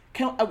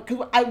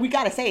 We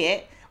got to say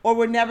it, or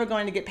we're never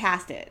going to get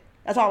past it.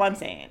 That's all I'm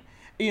saying.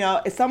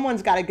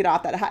 Someone's got to get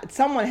off that.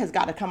 Someone has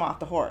got to come off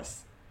the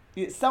horse.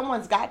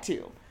 Someone's got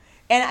to.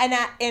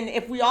 And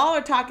if we all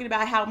are talking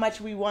about how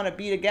much we want to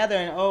be together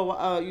and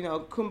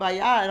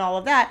kumbaya and all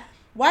of that,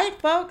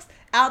 white folks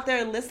out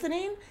there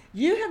listening,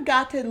 you have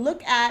got to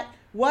look at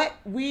what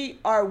we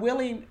are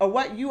willing, or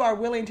what you are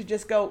willing to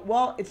just go,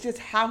 well, it's just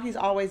how he's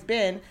always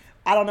been.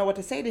 I don't know what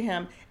to say to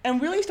him,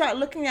 and really start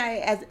looking at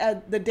it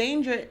as the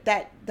danger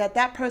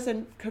that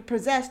person could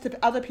possess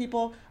to other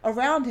people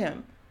around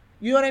him.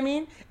 You know what I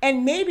mean?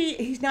 And maybe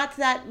he's not to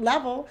that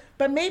level,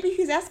 but maybe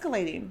he's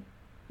escalating.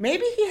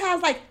 Maybe he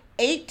has like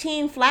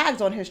 18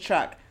 flags on his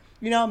truck.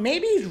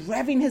 Maybe he's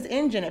revving his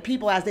engine at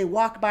people as they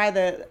walk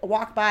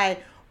by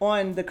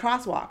on the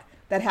crosswalk.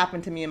 That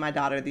happened to me and my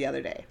daughter the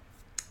other day.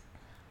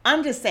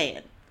 I'm just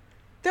saying,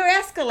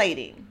 they're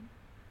escalating.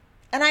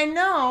 And I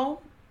know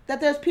that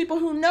there's people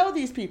who know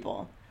these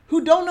people,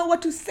 who don't know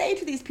what to say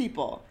to these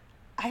people.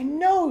 I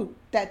know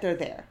that they're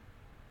there.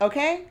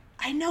 Okay?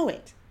 I know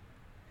it.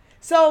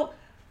 So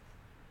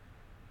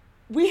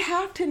we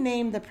have to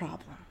name the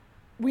problem.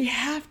 We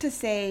have to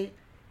say,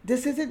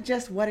 this isn't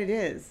just what it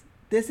is.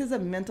 This is a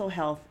mental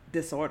health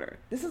disorder.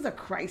 This is a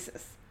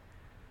crisis.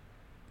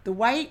 The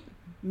white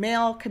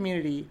male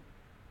community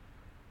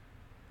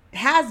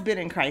has been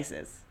in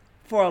crisis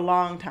for a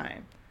long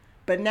time,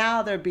 but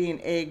now they're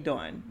being egged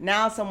on.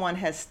 Now someone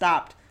has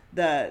stopped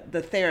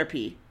the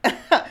therapy.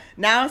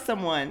 Now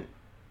someone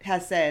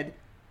has said,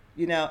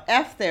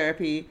 F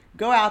therapy,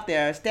 go out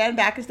there, stand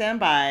back and stand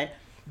by.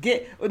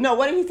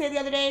 What did he say the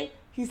other day?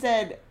 He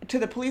said to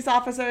the police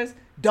officers,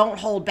 don't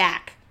hold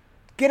back.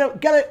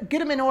 Get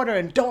them in order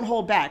and don't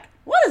hold back.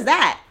 What is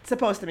that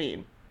supposed to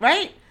mean,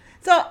 right?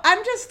 So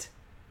I'm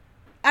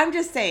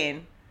just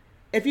saying,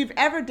 if you've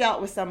ever dealt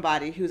with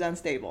somebody who's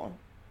unstable,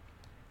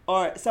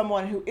 or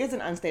someone who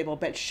isn't unstable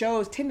but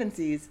shows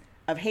tendencies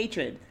of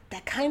hatred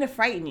that kind of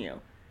frighten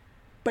you,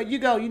 but you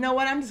go, you know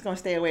what, I'm just going to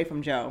stay away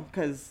from Joe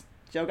because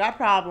Joe got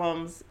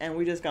problems, and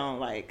we just going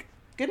like,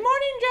 good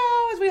morning,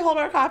 Joe, as we hold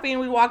our coffee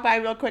and we walk by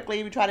real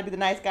quickly. We try to be the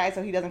nice guy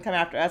so he doesn't come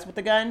after us with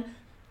the gun.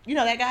 You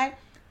know that guy?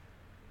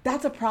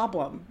 That's a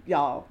problem,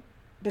 y'all,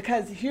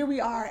 because here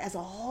we are as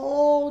a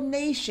whole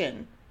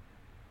nation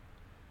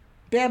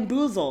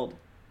bamboozled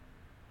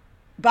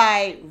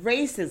by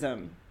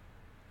racism.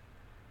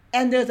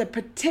 And there's a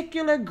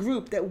particular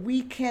group that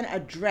we can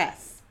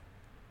address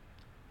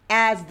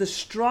as the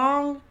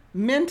strong,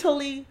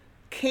 mentally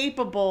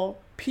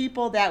capable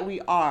people that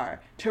we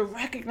are, to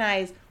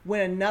recognize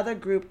when another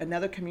group,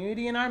 another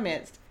community in our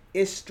midst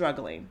is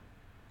struggling.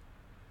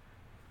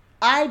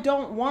 I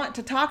don't want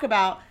to talk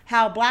about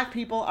how Black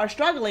people are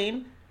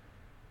struggling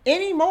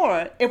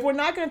anymore if we're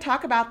not going to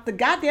talk about the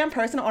goddamn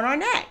person on our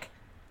neck.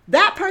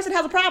 That person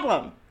has a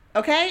problem.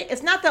 Okay?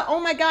 It's not the,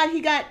 oh my God,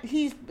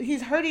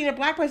 he's hurting a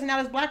Black person,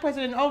 now this Black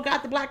person, and oh God,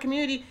 the Black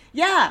community.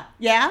 Yeah.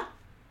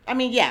 I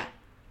mean, yeah.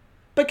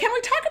 But can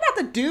we talk about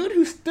the dude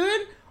who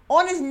stood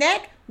on his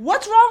neck?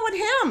 What's wrong with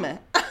him?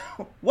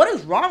 What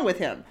is wrong with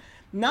him?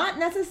 Not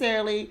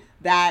necessarily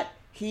that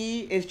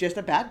he is just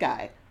a bad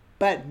guy,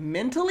 but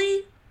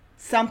mentally,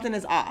 something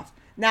is off.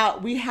 Now,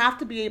 we have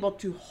to be able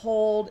to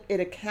hold it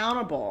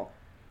accountable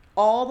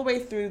all the way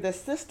through the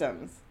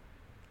systems.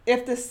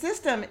 If the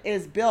system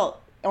is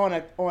built on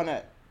an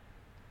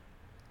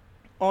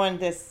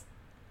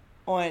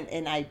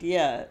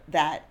idea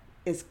that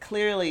is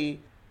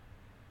clearly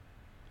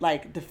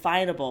like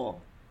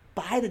definable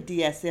by the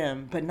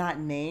DSM but not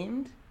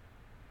named,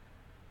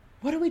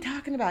 what are we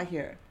talking about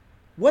here?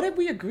 What have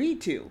we agreed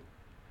to?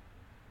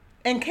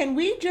 And can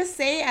we just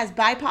say as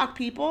BIPOC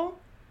people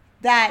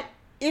that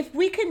if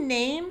we can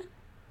name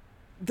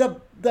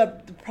the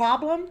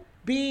problem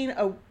being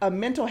a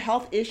mental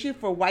health issue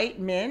for white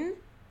men,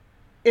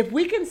 if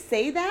we can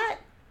say that,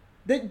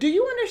 do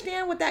you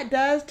understand what that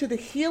does to the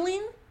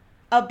healing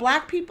of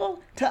Black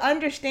people? To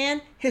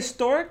understand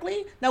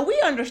historically, now we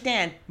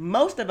understand,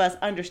 most of us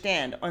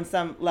understand on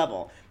some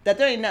level that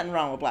there ain't nothing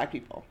wrong with Black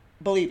people,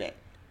 believe it.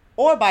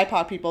 Or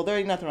BIPOC people, there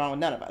ain't nothing wrong with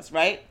none of us,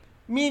 right?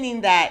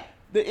 Meaning that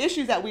the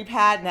issues that we've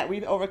had and that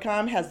we've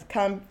overcome has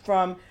come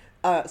from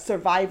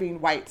surviving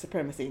white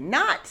supremacy.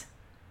 Not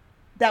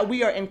that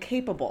we are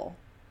incapable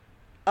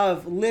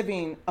of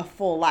living a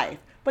full life,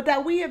 but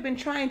that we have been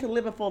trying to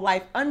live a full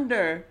life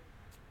under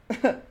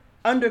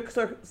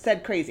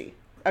said crazy.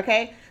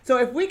 Okay, so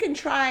if we can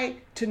try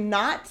to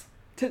not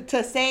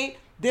to say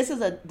this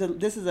is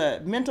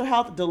a mental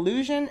health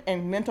delusion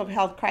and mental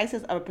health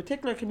crisis of a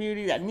particular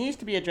community that needs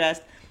to be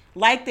addressed,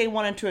 like they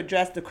wanted to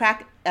address the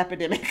crack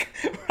epidemic,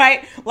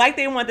 right? Like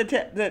they wanted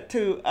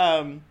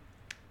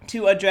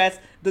to address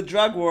the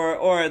drug war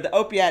or the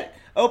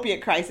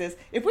opiate crisis,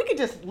 if we could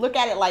just look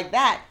at it like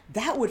that,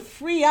 that would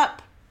free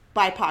up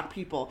BIPOC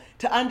people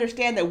to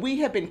understand that we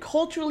have been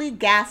culturally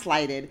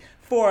gaslighted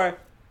for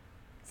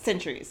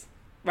centuries,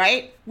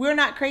 right? We're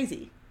not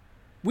crazy.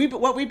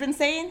 What we've been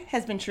saying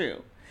has been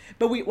true.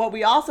 But what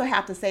we also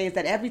have to say is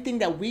that everything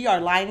that we are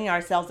lining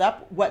ourselves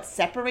up, what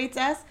separates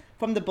us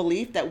from the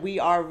belief that we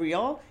are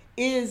real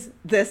is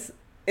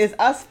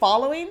us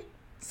following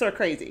Sir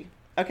Crazy.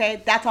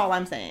 Okay? That's all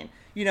I'm saying.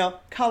 You know,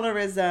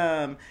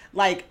 colorism,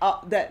 like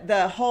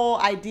the whole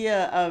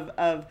idea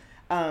of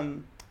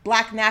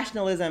Black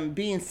nationalism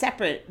being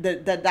separate,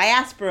 the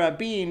diaspora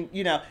being,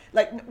 you know,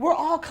 like we're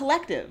all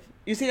collective.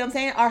 You see what I'm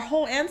saying? Our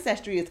whole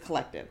ancestry is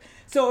collective.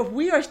 So if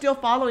we are still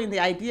following the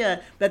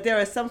idea that there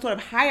is some sort of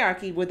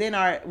hierarchy within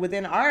our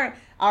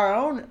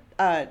own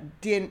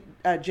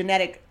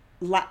genetic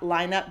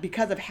lineup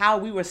because of how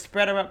we were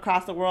spread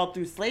across the world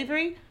through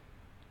slavery,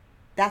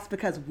 that's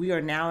because we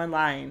are now in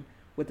line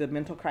with the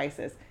mental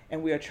crisis,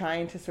 and we are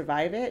trying to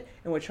survive it,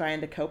 and we're trying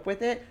to cope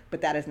with it,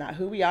 but that is not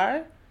who we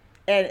are.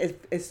 And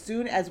as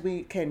soon as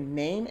we can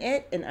name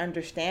it and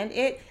understand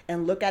it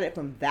and look at it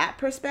from that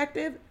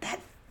perspective, that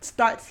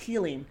starts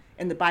healing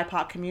in the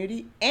BIPOC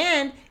community,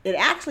 and it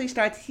actually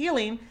starts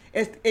healing.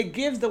 It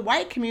gives the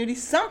white community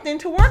something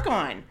to work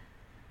on.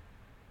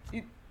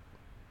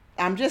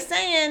 I'm just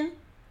saying,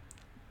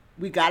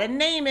 we got to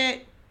name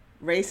it.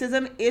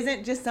 Racism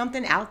isn't just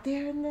something out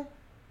there in the,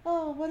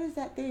 oh, what is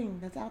that thing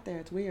that's out there?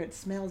 It's weird. It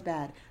smells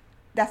bad.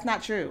 That's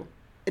not true.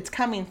 It's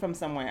coming from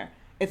somewhere.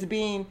 It's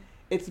being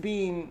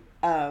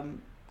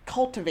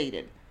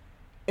cultivated.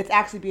 It's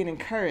actually being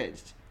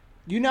encouraged.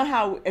 You know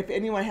how if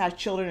anyone has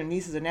children or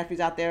nieces or nephews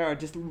out there, or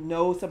just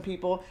know some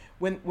people,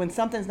 when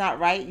something's not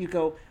right, you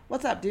go,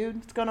 what's up, dude?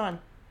 What's going on?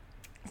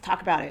 Let's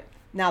talk about it.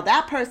 Now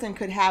that person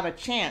could have a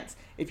chance,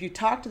 if you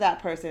talk to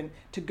that person,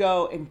 to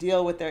go and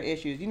deal with their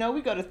issues. You know, we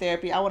go to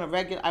therapy. I want to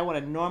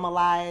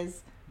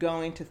normalize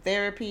going to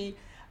therapy,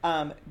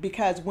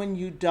 because when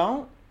you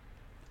don't,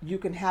 you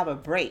can have a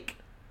break.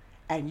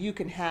 And you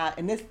can have,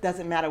 and this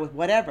doesn't matter with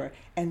whatever,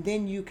 and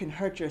then you can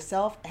hurt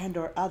yourself and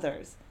or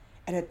others.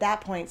 And at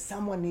that point,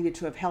 someone needed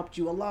to have helped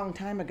you a long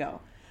time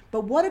ago.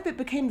 But what if it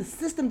became the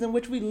systems in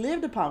which we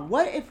lived upon?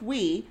 What if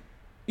we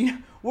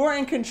were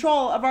in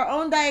control of our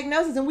own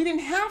diagnosis and we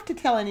didn't have to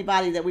tell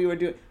anybody that we were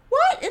doing?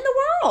 What in the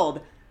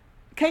world?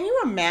 Can you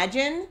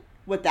imagine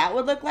what that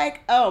would look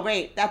like? Oh,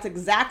 wait, that's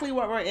exactly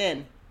what we're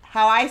in.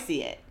 How I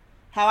see it.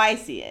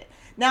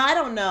 Now, I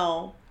don't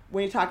know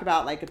when you talk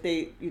about, like, if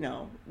they,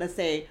 let's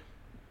say,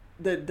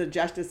 the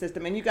justice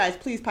system, and you guys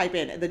please pipe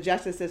in. The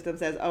justice system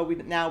says, oh, we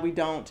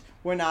don't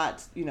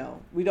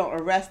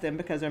arrest them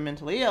because they're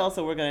mentally ill,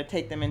 so we're going to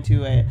take them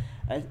into a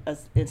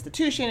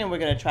institution and we're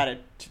going to try to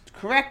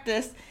correct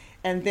this,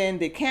 and then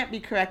they can't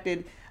be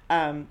corrected,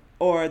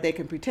 or they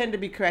can pretend to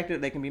be corrected, or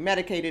they can be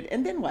medicated,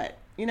 and then what?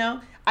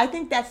 I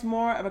think that's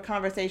more of a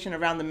conversation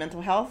around the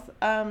mental health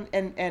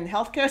and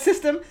healthcare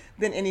system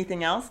than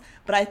anything else.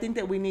 But I think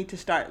that we need to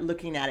start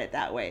looking at it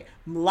that way.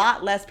 A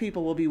lot less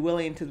people will be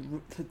willing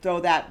to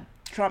throw that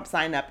Trump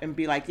sign up and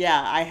be like,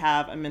 yeah, I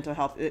have a mental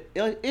health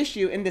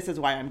issue, and this is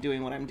why I'm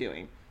doing what I'm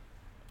doing.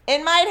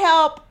 It might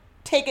help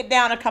take it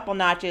down a couple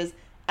notches.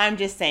 I'm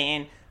just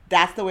saying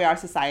that's the way our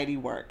society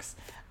works.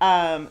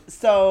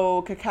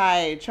 So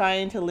Kakai,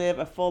 trying to live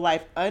a full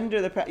life under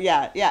the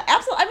yeah,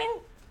 absolutely. I mean,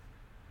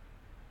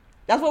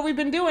 that's what we've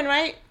been doing,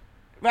 right?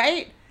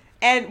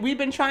 And we've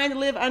been trying to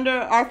live under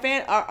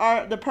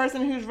our the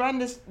person who's run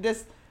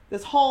this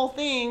whole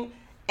thing,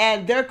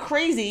 and they're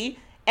crazy,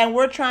 and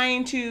we're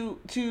trying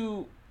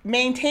to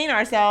maintain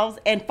ourselves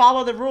and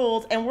follow the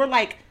rules, and we're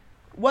like,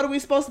 what are we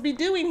supposed to be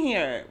doing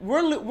here?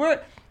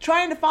 We're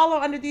trying to follow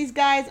under these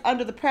guys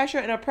under the pressure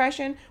and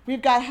oppression.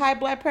 We've got high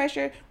blood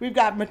pressure. We've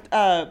got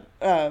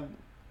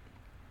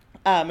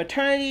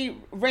maternity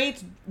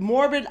rates,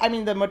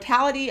 the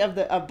mortality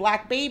of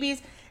Black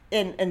babies.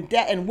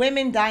 And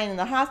women dying in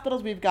the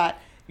hospitals. We've got,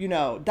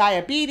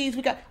 diabetes.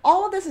 We got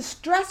all of this is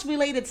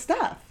stress-related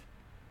stuff.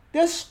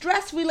 There's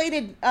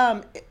stress-related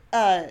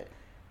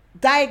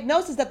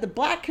diagnosis that the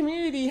Black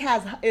community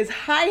is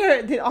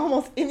higher than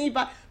almost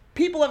anybody.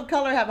 People of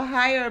color have a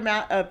higher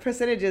amount of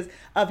percentages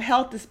of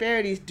health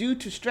disparities due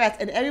to stress,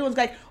 and everyone's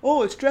like,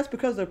 oh, it's stress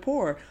because they're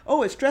poor.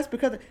 Oh, it's stress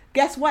because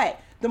guess what?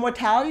 The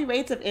mortality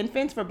rates of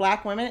infants for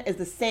Black women is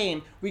the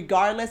same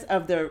regardless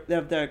of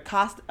their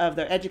cost of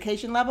their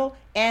education level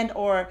and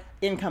or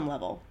income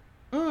level.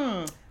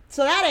 So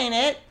that ain't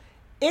it.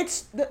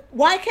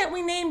 Why can't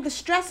we name the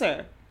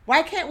stressor?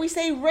 Why can't we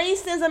say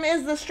racism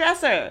is the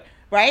stressor,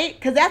 right?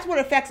 Because that's what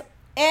affects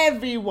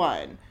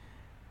everyone.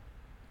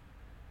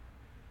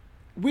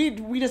 We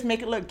just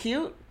make it look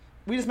cute.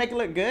 We just make it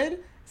look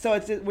good. So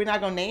we're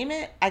not gonna name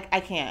it. I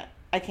can't.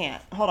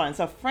 Hold on.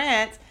 So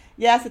France.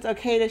 Yes, it's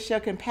okay to show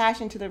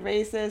compassion to the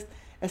racist,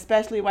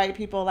 especially white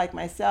people like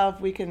myself.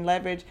 We can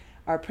leverage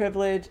our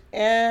privilege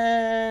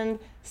and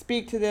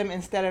speak to them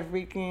instead of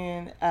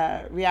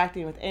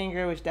reacting with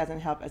anger, which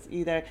doesn't help us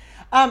either.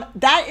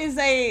 That is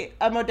a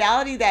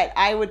modality that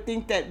I would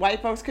think that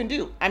white folks can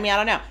do. I mean, I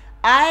don't know.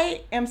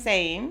 I am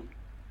saying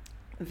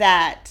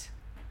that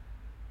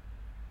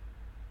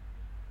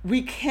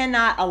we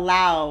cannot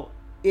allow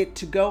it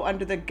to go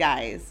under the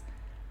guise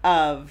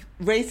of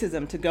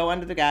racism, to go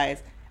under the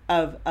guise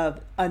of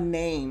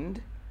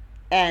unnamed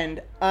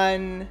and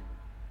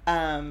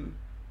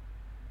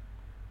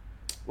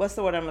what's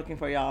the word I'm looking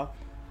for, y'all?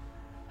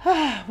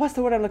 What's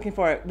the word I'm looking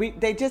for?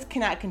 They just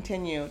cannot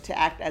continue to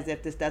act as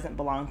if this doesn't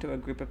belong to a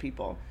group of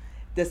people.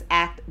 This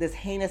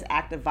heinous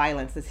act of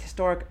violence, this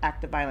historic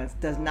act of violence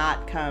does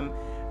not come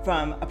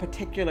from a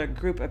particular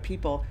group of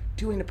people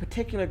doing a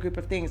particular group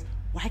of things.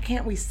 Why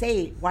can't we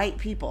say white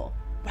people?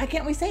 Why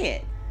can't we say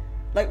it?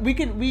 Like we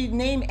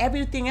name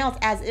everything else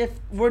as if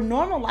we're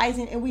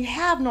normalizing, and we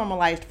have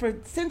normalized for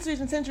centuries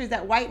and centuries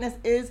that whiteness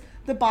is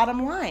the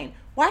bottom line.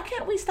 Why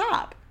can't we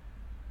stop?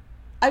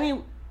 I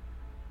mean,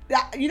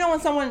 you know,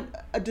 when someone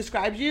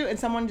describes you and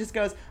someone just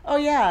goes, "Oh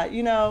yeah,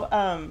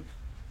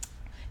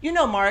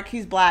 Mark,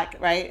 he's black,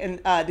 right?"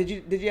 And did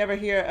you ever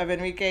hear of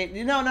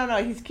Enrique?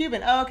 No, he's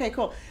Cuban. Oh, okay,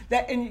 cool.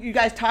 And you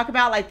guys talk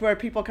about like where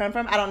people come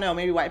from. I don't know.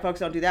 Maybe white folks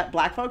don't do that.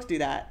 Black folks do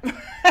that.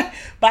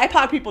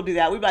 BIPOC people do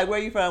that. We be like, "Where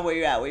are you from? Where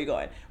you at? Where you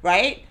going?"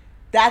 Right?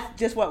 That's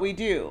just what we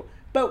do.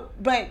 But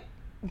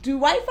do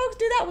white folks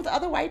do that with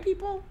other white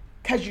people?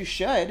 Because you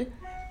should.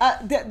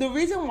 The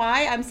reason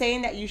why I'm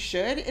saying that you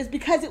should is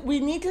because we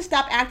need to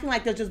stop acting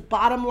like they're just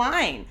bottom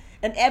line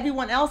and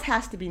everyone else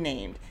has to be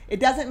named. It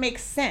doesn't make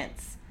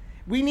sense.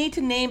 We need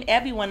to name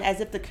everyone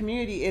as if the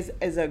community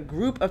is a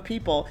group of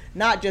people,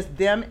 not just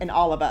them and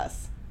all of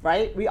us,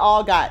 right? We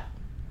all got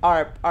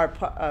our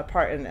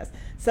part in this.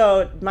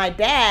 So my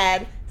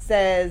dad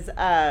says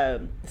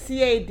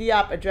C.A.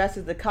 Diop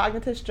addresses the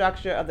cognitive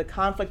structure of the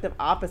conflict of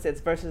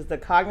opposites versus the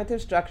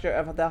cognitive structure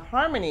of the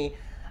harmony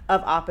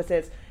of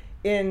opposites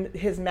in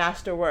his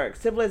master work,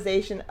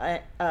 Civilization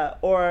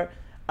or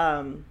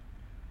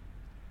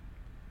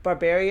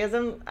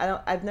Barbarism.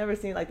 I've never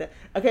seen it like that.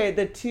 Okay,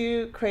 the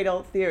two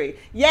cradle theory.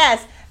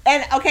 Yes,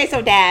 and okay,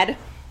 so Dad,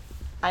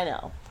 I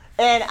know,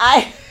 and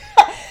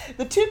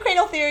the two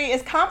cradle theory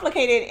is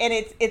complicated, and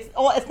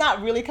it's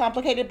not really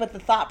complicated, but the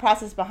thought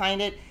process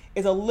behind it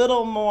is a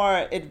little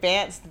more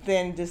advanced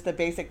than just the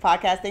basic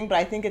podcast thing. But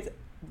I think it's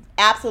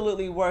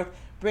absolutely worth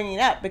bringing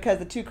up because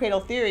the two cradle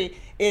theory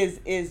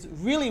is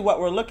really what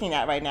we're looking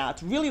at right now.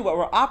 It's really what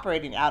we're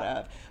operating out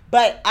of.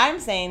 But I'm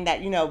saying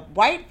that,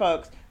 white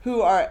folks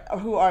who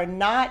are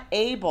not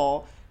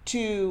able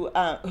to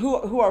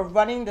who are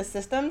running the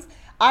systems,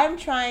 I'm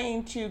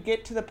trying to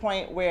get to the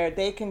point where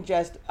they can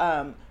just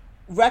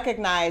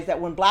recognize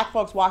that when black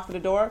folks walk through the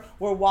door,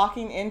 we're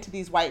walking into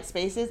these white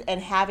spaces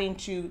and having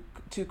to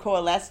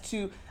coalesce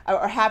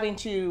or having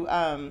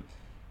to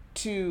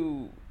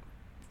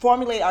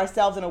formulate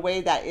ourselves in a way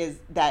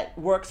that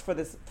works for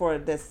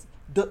this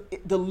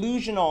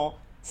delusional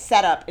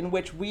setup in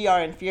which we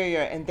are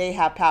inferior and they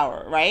have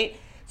power, right?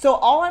 So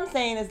all I'm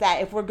saying is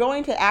that if we're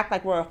going to act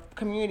like we're a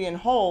community in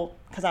whole,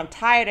 because I'm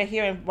tired of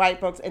hearing white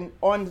folks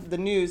on the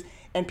news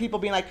and people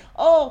being like,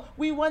 "Oh,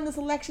 we won this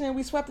election and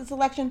we swept this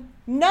election."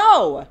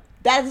 No,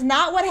 that is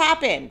not what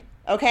happened.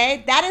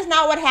 Okay, that is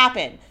not what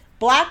happened.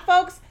 Black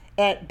folks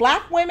and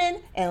black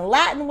women and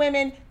Latin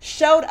women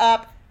showed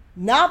up.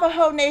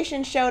 Navajo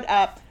Nation showed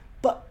up,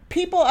 but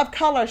people of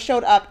color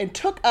showed up and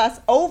took us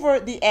over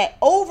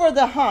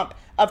the hump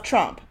of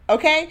Trump,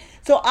 okay?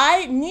 So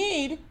I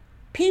need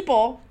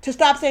people to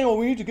stop saying, "Oh,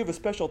 we need to give a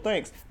special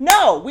thanks."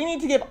 No, we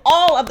need to give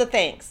all of the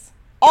thanks,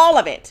 all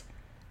of it,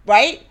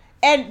 right?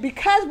 And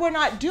because we're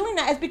not doing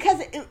that, it's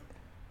because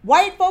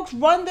white folks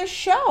run this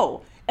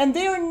show, and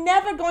they are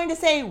never going to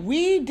say,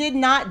 "We did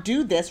not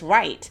do this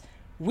right.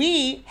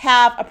 We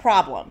have a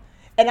problem."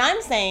 And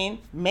I'm saying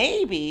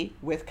maybe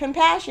with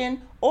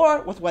compassion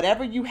or with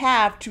whatever you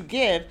have to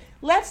give,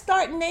 let's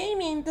start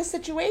naming the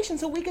situation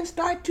so we can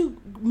start to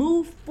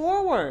move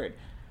forward.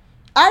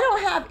 I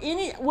don't have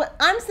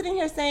I'm sitting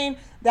here saying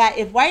that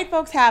if white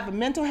folks have a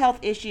mental health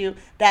issue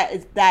that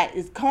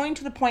is going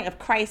to the point of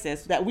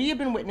crisis that we have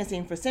been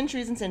witnessing for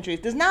centuries and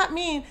centuries, does not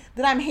mean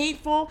that I'm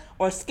hateful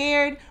or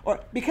scared, or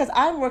because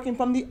I'm working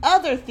from the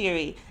other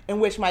theory in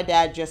which my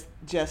dad just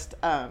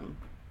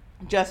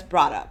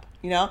brought up.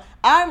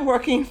 I'm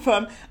working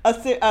from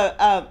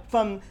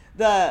from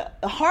the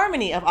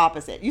harmony of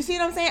opposite. You see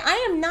what I'm saying?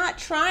 I am not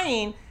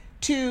trying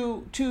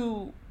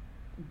to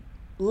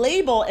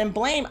label and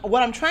blame.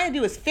 What I'm trying to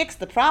do is fix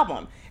the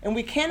problem, and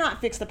we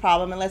cannot fix the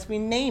problem unless we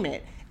name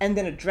it and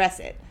then address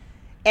it.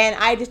 And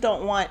I just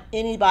don't want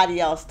anybody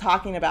else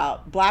talking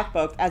about black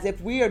folks as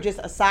if we are just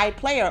a side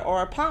player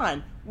or a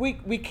pawn.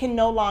 We can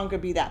no longer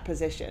be that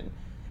position,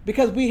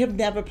 because we have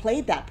never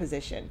played that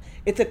position.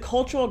 It's a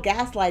cultural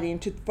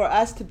gaslighting for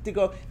us to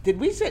go, did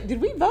we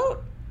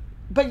vote?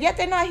 But yet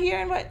they're not here.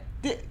 And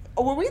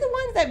were we the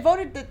ones that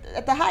voted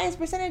at the highest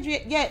percentage?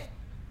 Yet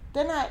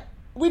they're not.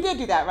 We did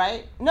do that,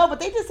 right? No, but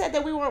they just said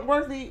that we weren't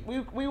worthy.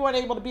 We weren't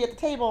able to be at the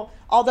table.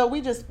 Although we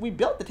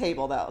built the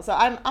table though. So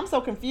I'm so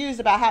confused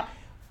about how.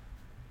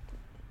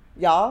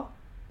 Y'all,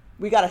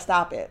 we got to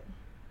stop it.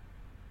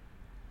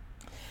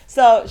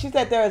 So she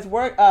said there is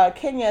work.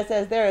 Kenya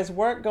says there is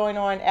work going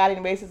on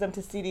adding racism to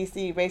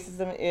CDC.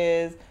 Racism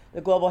is the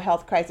global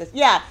health crisis.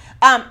 Yeah,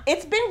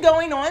 it's been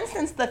going on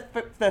since the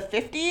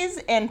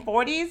 50s and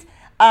 40s,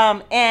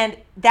 and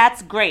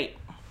that's great.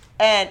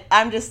 And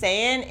I'm just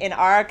saying, in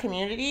our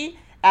community,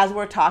 as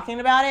we're talking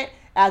about it,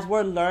 as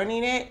we're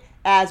learning it,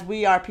 as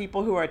we are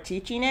people who are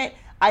teaching it,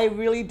 I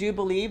really do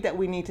believe that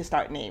we need to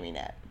start naming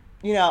it.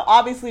 You know,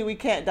 obviously we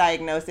can't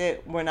diagnose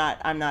it.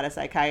 I'm not a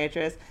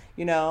psychiatrist,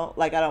 you know,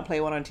 like I don't play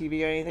one on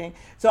TV or anything.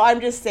 So I'm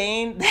just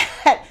saying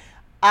that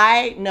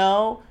I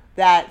know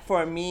that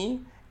for me,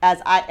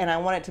 I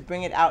wanted to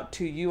bring it out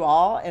to you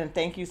all, and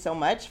thank you so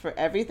much for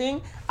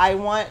everything. I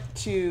want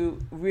to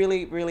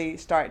really, really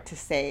start to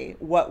say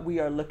what we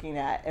are looking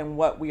at and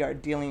what we are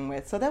dealing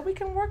with so that we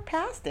can work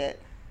past it.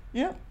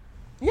 Yeah.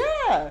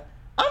 Yeah.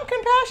 I'm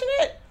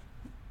compassionate.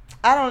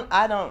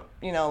 I don't,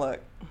 you know, look,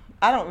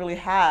 I don't really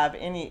have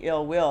any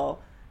ill will,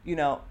 you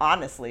know,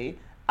 honestly.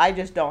 I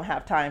just don't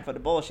have time for the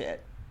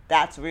bullshit.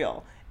 That's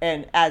real.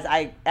 And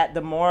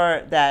the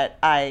more that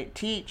I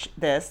teach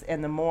this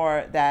and the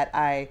more that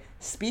I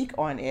speak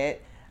on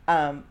it,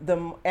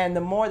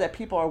 the more that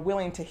people are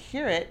willing to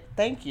hear it,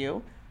 thank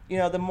you, you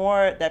know, the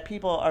more that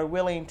people are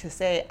willing to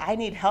say, I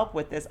need help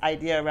with this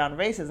idea around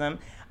racism.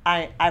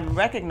 I'm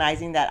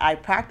recognizing that I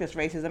practice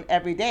racism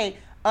every day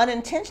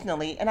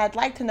unintentionally, and I'd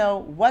like to know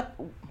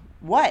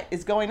what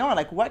is going on.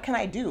 Like, what can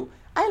I do?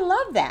 I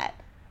love that.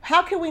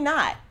 How can we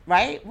not,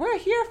 right? We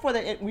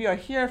are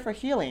here for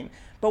healing.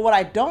 But what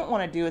I don't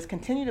want to do is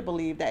continue to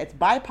believe that it's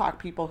BIPOC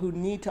people who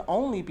need to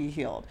only be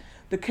healed.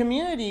 The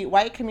community,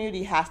 white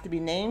community, has to be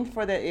named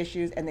for their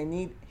issues, and they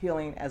need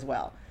healing as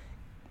well.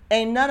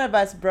 Ain't none of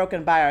us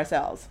broken by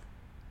ourselves.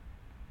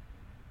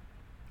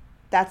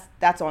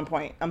 That's on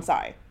point. I'm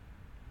sorry.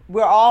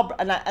 We're all,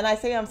 and I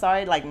say I'm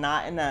sorry, like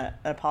not in an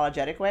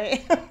apologetic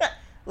way,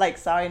 like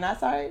sorry, not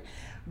sorry,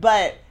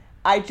 but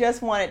I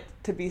just want it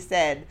to be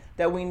said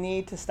that we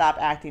need to stop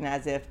acting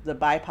as if the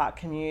BIPOC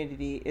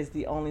community is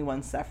the only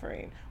one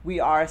suffering. We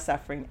are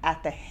suffering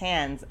at the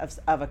hands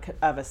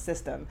of a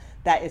system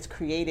that is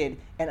created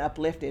and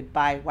uplifted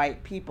by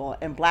white people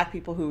and black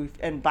people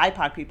and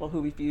BIPOC people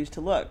who refuse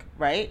to look,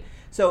 right?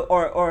 So,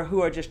 or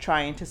who are just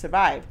trying to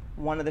survive,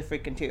 one of the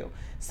freaking two.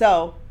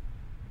 So,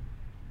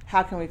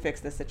 how can we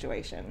fix this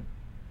situation?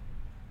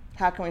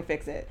 How can we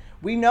fix it?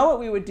 We know what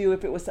we would do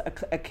if it was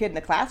a kid in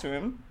the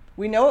classroom.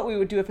 We know what we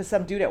would do if it's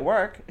some dude at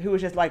work who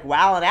was just like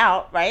wilding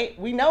out, right?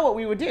 We know what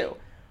we would do.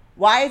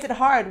 Why is it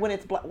hard when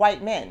it's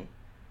white men?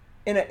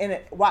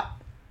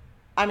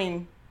 I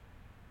mean,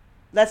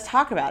 let's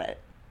talk about it.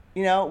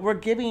 You know, we're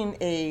giving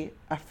a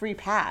free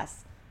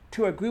pass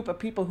to a group of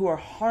people who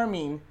are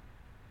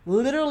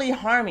literally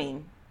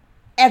harming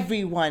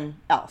everyone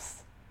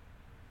else.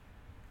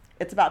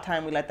 It's about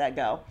time we let that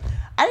go.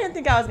 I didn't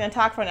think I was going to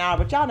talk for an hour,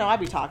 but y'all know I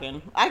be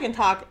talking. I can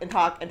talk and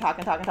talk and talk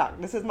and talk and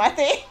talk. This is my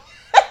thing.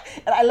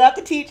 And I love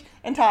to teach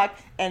and talk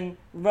and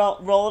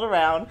roll it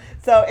around.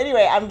 So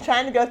anyway, I'm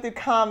trying to go through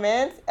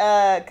comments.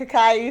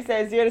 Kakai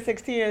says 0 to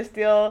 16 are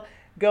still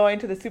going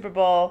to the Super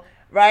Bowl,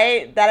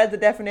 right? That is the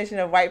definition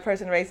of white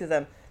person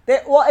racism.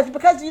 Well, it's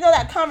because, you know,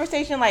 that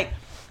conversation, like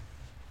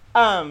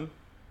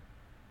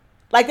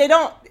they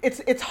don't.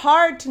 It's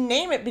hard to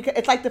name it because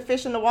it's like the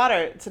fish in the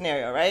water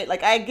scenario, right?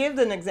 Like I give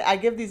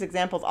these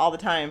examples all the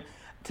time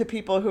to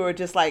people who are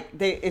just like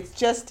it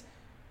just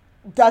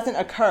doesn't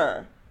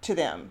occur to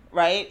them,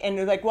 right? And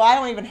they're like, well, I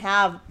don't even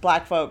have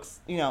black folks,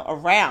 you know,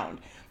 around.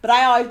 But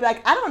I always be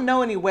like, I don't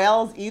know any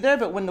whales either,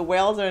 but when the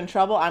whales are in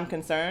trouble, I'm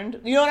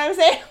concerned. You know what I'm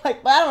saying?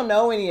 Like, but I don't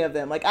know any of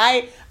them. Like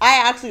I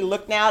actually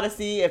look now to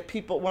see if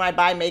people, when I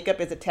buy makeup,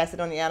 is it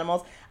tested on the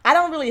animals? I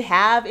don't really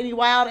have any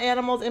wild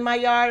animals in my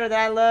yard or that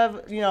I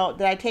love, you know,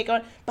 that I take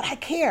on, but I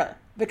care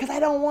because I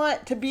don't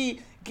want to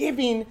be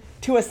giving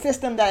to a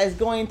system that is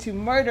going to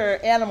murder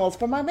animals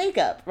for my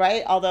makeup,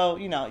 right? Although,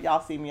 you know,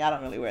 y'all see me, I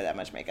don't really wear that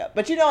much makeup,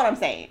 but you know what I'm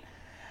saying?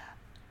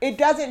 It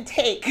doesn't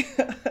take,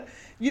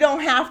 you don't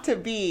have to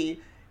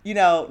be, you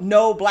know,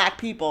 no black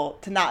people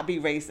to not be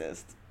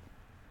racist.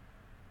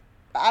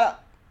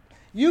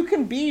 You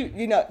can be,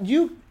 you know,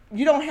 you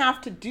don't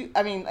have to do,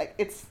 I mean, like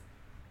it's,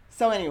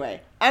 so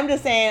anyway, I'm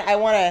just saying I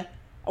want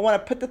to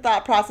put the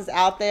thought process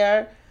out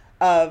there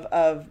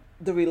of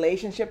the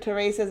relationship to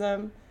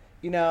racism.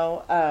 You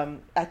know,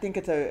 I think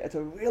it's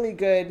a really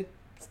good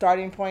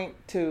starting point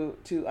to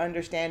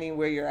understanding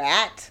where you're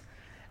at,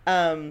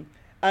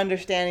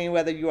 understanding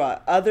whether you are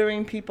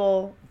othering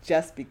people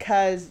just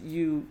because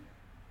you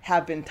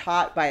have been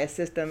taught by a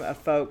system of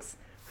folks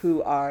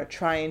who are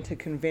trying to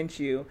convince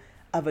you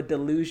of a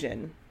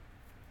delusion,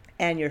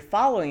 and you're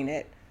following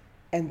it,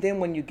 and then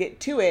when you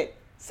get to it,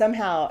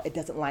 somehow it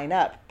doesn't line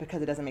up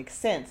because it doesn't make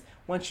sense.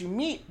 Once you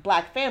meet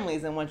black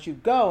families and once you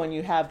go and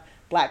you have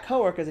black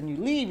coworkers and you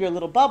leave your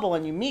little bubble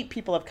and you meet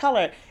people of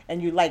color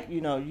and you like, you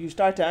know, you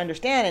start to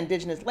understand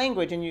indigenous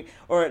language and you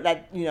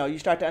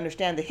start to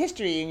understand the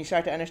history and you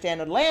start to understand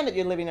the land that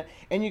you're living in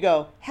and you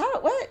go,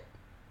 what?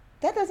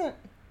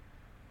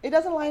 It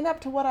doesn't line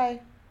up to what I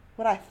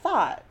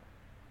thought.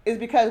 Is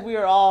because we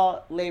are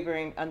all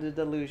laboring under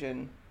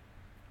delusion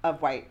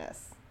of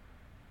whiteness.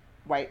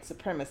 White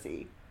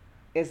supremacy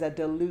is a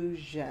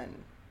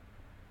delusion.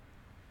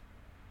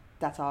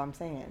 That's all I'm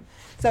saying.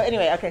 So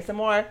anyway, okay, some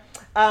more.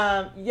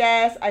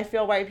 Yes, I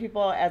feel white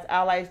people as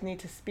allies need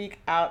to speak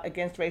out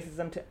against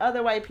racism to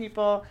other white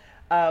people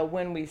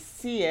when we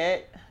see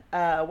it.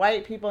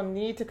 White people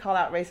need to call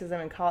out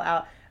racism and call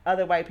out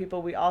other white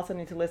people. We also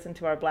need to listen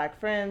to our black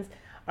friends,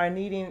 are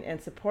needing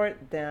and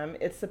support them.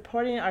 It's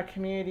supporting our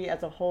community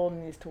as a whole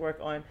needs to work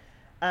on.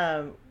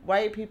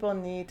 White people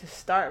need to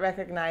start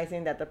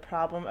recognizing that the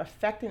problem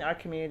affecting our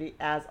community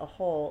as a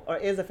whole, or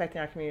is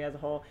affecting our community as a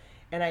whole,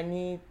 and I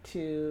need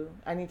to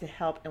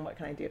help, and what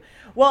can I do?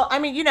 Well, I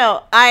mean,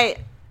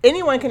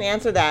 anyone can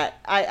answer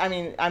that. I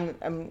mean,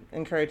 I'm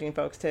encouraging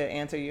folks to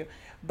answer you,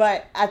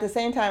 but at the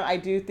same time, I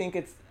do think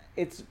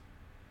it's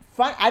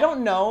fun. I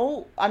don't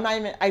know.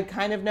 I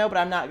kind of know, but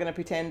I'm not going to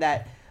pretend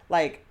that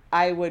like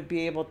I would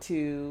be able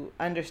to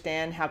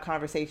understand how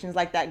conversations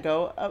like that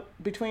go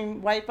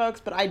between white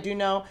folks. But I do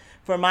know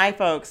for my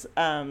folks,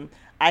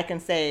 I can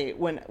say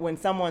when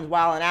someone's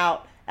wilding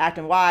out,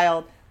 acting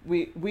wild,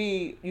 we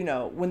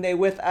when they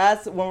with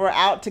us, when we're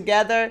out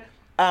together,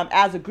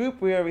 as a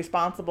group, we are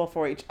responsible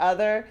for each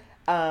other.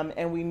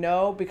 And we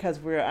know because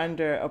we're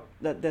under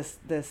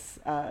this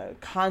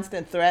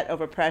constant threat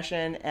of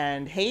oppression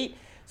and hate.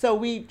 So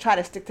we try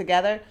to stick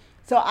together.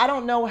 So I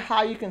don't know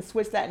how you can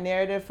switch that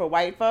narrative for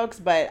white folks,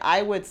 but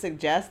I would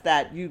suggest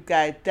that you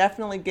guys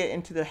definitely get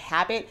into the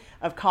habit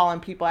of calling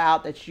people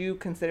out that you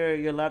consider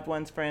your loved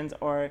ones, friends,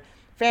 or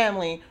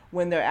family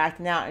when they're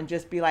acting out, and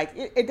just be like,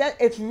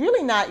 it's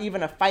really not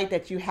even a fight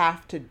that you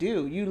have to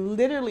do. You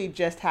literally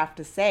just have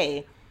to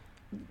say,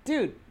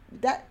 dude,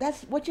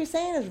 that's what you're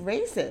saying is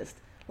racist.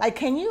 Like,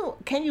 can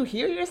you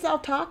hear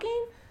yourself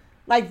talking?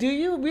 Like, do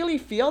you really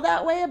feel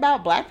that way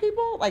about black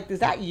people? Like, is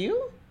that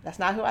you? That's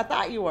not who I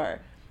thought you were.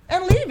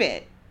 And leave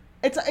it.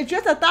 It's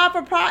just a thought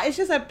for it's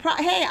just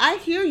hey, I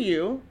hear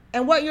you,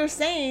 and what you're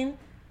saying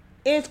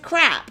is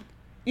crap.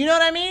 You know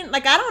what I mean?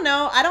 Like, I don't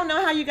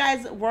know how you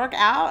guys work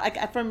out.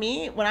 Like, for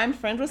me, when I'm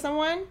friends with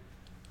someone,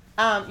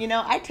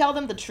 I tell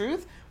them the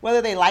truth,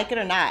 whether they like it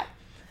or not.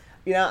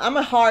 I'm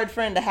a hard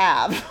friend to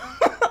have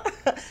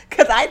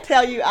because I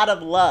tell you out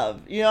of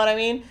love. You know what I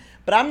mean?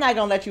 But I'm not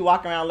going to let you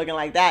walk around looking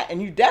like that.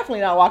 And you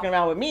definitely not walking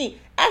around with me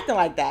acting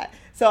like that.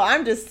 So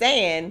I'm just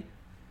saying,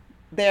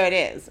 there it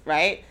is,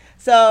 right?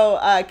 So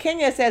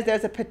Kenya says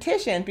there's a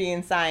petition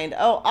being signed.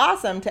 Oh,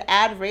 awesome, to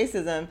add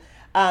racism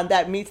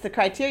that meets the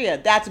criteria.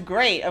 That's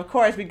great. Of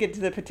course, we get to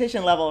the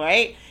petition level,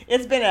 right?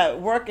 It's been a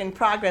work in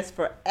progress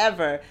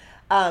forever.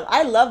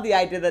 I love the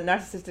idea that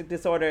narcissistic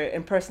disorder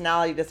and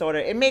personality disorder,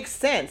 it makes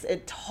sense.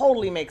 It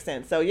totally makes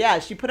sense. So yeah,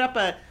 she put up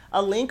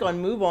a link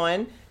on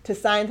MoveOn to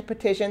sign the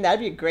petition.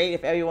 That'd be great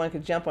if everyone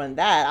could jump on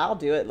that. I'll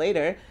do it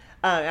later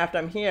after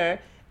I'm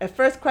here. The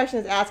first question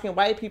is asking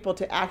white people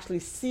to actually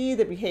see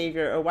the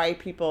behavior of white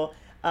people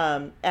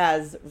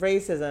as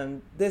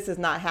racism. This is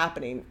not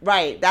happening.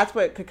 Right. That's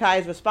what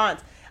Kakai's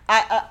response.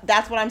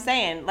 That's what I'm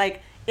saying.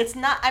 Like, it's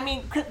not, I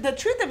mean, the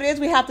truth of it is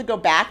we have to go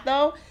back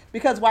though,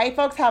 because white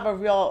folks have a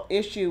real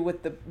issue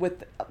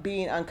with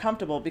being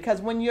uncomfortable,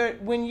 because when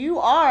you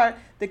are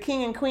the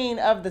king and queen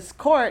of this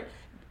court,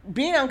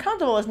 being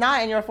uncomfortable is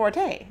not in your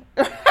forte.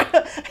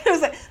 It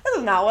was like, this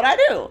is not what I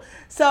do.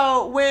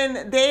 So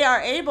when they are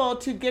able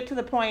to get to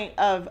the point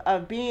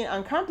of being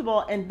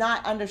uncomfortable and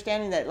not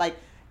understanding that, like,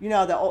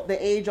 the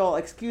age-old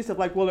excuse of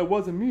like, well, it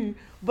wasn't me,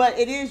 but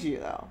it is you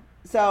though.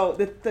 So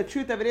the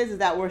truth of it is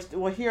that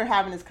we're here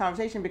having this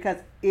conversation because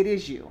it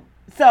is you.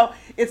 So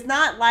it's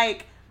not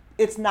like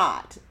it's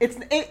not.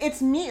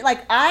 It's me.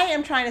 Like, I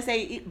am trying to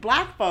say,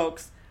 black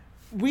folks,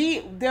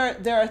 there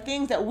are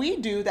things that we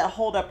do that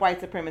hold up white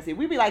supremacy.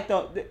 We be like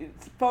the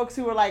folks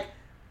who are like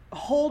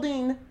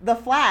holding the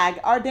flag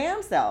our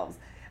damn selves.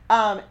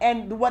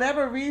 And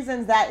whatever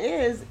reasons that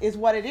is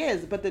what it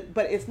is. But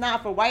it's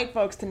not for white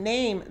folks to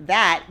name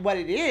that. What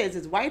it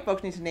is white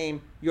folks need to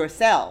name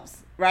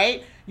yourselves,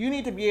 right? You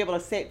need to be able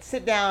to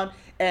sit down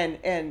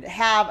and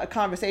have a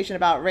conversation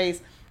about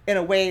race in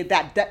a way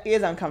that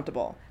is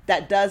uncomfortable,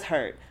 that does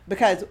hurt.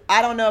 Because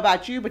I don't know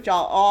about you, but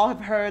y'all all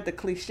have heard the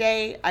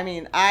cliche. I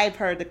mean, I've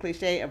heard the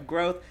cliche of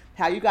growth,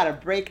 how you got to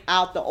break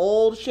out the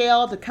old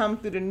shell to come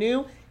through the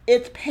new.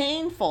 It's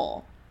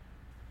painful.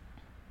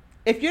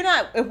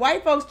 If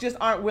white folks just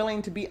aren't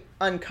willing to be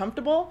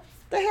uncomfortable,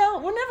 the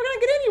hell, we're never going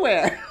to get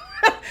anywhere,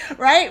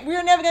 right?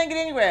 We're never going to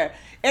get anywhere.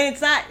 And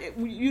it's not,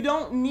 you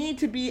don't need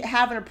to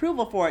have an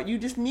approval for it. You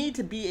just need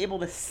to be able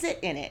to sit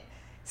in it.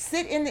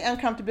 Sit in the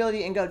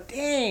uncomfortability and go,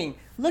 dang,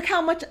 look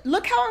how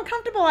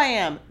uncomfortable I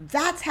am.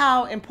 That's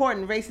how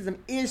important racism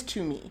is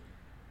to me.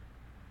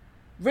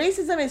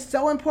 Racism is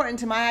so important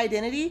to my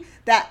identity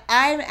that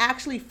I'm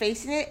actually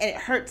facing it and it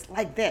hurts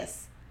like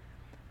this.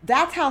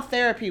 That's how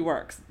therapy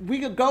works. We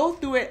could go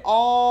through it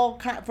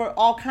for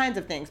all kinds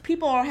of things.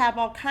 People have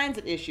all kinds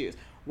of issues.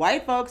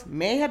 White folks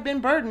may have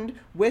been burdened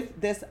with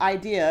this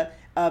idea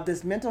of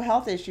this mental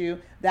health issue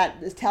that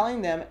is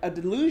telling them, a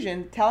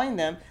delusion telling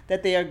them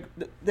that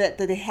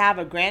they have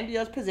a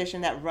grandiose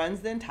position that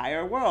runs the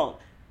entire world.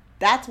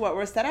 That's what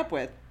we're set up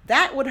with.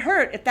 that would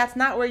hurt if that's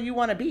not where you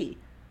want to be.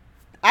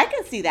 I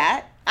can see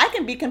that. I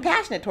can be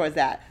compassionate towards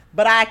that,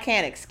 but I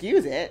can't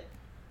excuse it.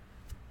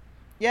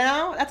 You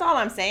know, that's all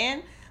I'm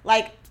saying.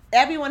 Like,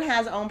 everyone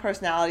has their own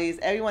personalities.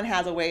 Everyone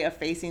has a way of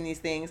facing these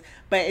things,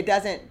 but it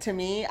doesn't, to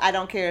me, I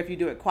don't care if you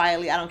do it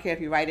quietly. I don't care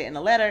if you write it in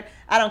a letter.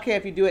 I don't care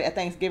if you do it at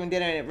Thanksgiving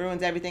dinner and it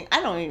ruins everything.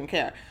 I don't even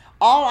care.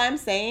 All I'm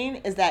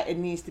saying is that it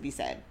needs to be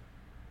said.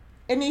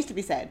 It needs to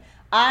be said.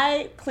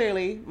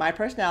 My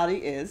personality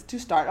is to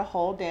start a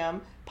whole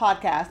damn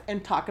podcast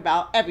and talk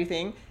about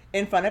everything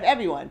in front of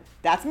everyone.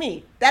 That's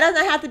me. That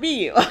doesn't have to be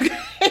you, okay?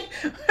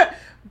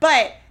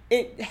 But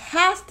it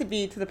has to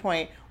be to the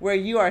point where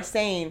you are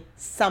saying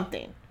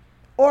something.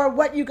 Or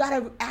what you got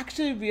to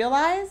actually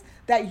realize,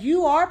 that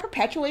you are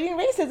perpetuating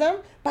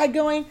racism by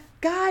going,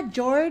 God,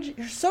 George,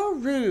 you're so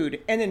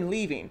rude, and then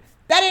leaving.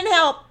 That didn't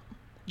help.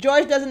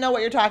 George doesn't know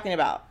what you're talking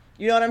about.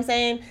 You know what I'm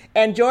saying?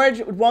 And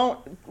George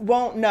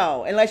won't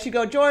know unless you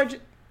go, George,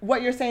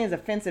 what you're saying is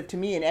offensive to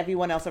me and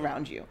everyone else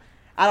around you.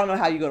 I don't know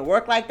how you go to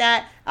work like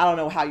that. I don't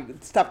know how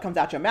stuff comes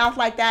out your mouth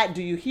like that.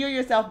 Do you hear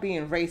yourself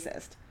being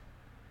racist?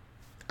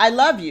 I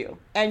love you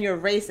and you're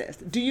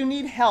racist. Do you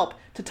need help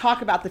to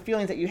talk about the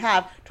feelings that you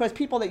have towards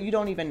people that you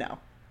don't even know?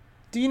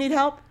 Do you need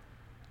help?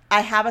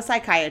 I have a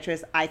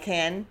psychiatrist I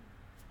can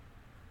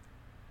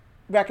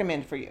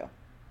recommend for you.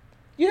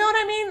 You know what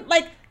I mean?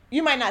 Like,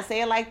 you might not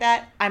say it like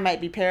that. I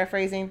might be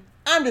paraphrasing.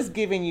 I'm just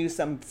giving you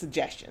some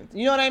suggestions.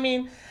 You know what I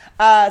mean?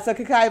 So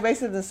Kakai,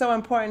 racism is so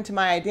important to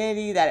my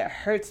identity that it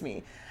hurts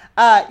me.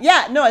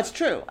 Yeah, no, it's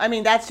true. I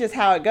mean, that's just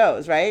how it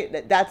goes,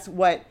 right? That's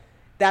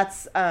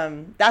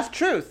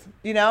truth,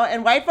 you know,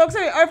 and white folks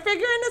are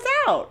figuring this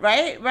out,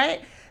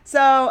 right?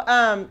 So,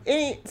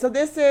 so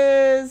this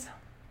is,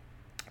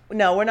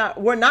 no,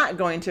 we're not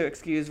going to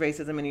excuse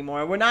racism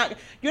anymore.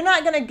 You're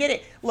not going to get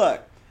it.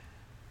 Look,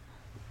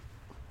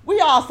 we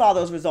all saw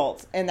those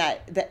results in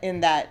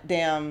that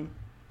damn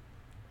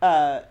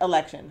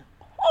election.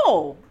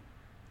 Oh,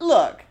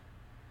 look,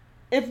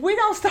 if we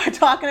don't start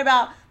talking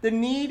about the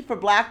need for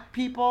black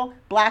people,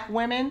 black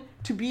women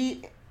to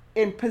be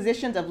in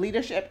positions of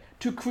leadership,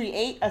 to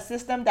create a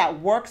system that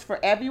works for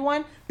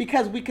everyone,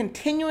 because we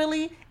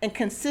continually and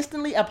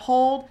consistently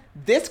uphold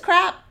this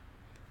crap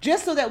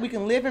just so that we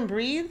can live and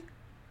breathe,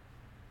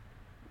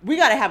 we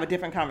got to have a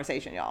different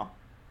conversation, y'all.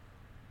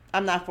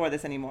 I'm not for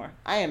this anymore.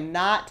 I am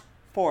not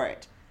for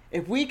it.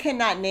 If we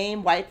cannot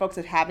name white folks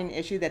as having an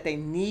issue that they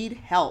need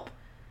help,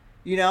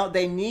 you know,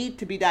 they need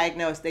to be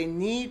diagnosed, they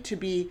need to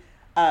be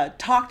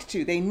talked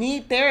to, they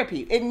need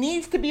therapy. It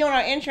needs to be on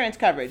our insurance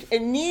coverage.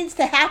 It needs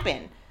to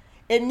happen.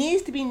 It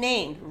needs to be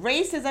named.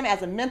 Racism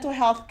as a mental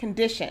health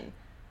condition.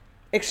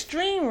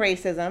 Extreme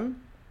racism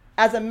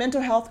as a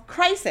mental health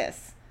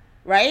crisis,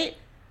 right?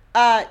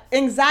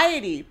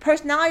 Anxiety,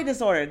 personality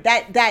disorder,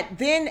 that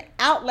then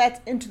outlets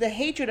into the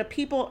hatred of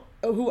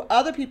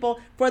other people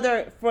for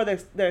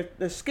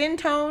their skin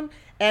tone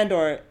and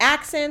or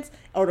accents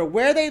or to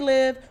where they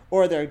live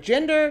or their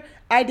gender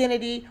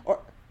identity, or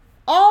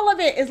all of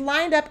it is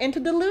lined up into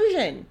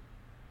delusion.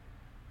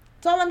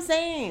 That's all I'm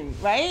saying,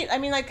 right? I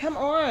mean, like, come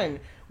on.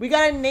 We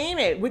got to name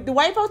it. The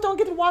white folks don't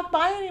get to walk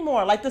by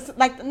anymore. Like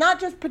not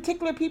just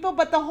particular people,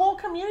 but the whole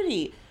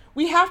community.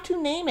 We have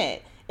to name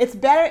it. It's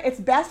better. It's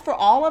best for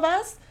all of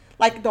us.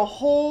 Like the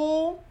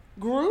whole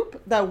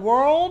group, the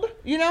world,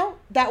 you know,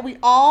 that we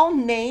all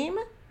name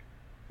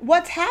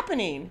what's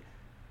happening.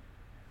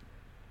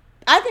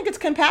 I think it's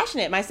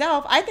compassionate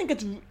myself. I think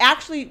it's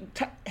actually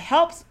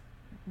helps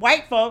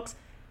white folks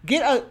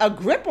get a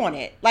grip on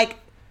it. Like,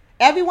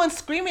 everyone's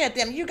screaming at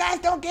them, you guys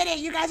don't get it,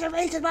 you guys are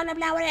racist, blah, blah,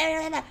 blah, blah,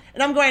 blah, blah.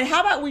 And I'm going, how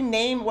about we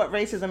name what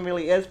racism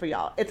really is for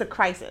y'all? It's a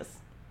crisis.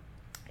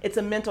 It's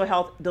a mental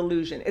health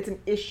delusion. It's an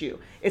issue.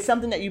 It's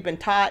something that you've been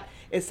taught.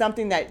 It's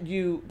something that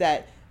is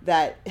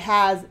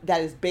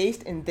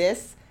based in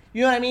this.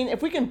 You know what I mean?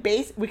 If we can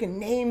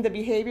name the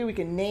behavior, we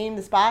can name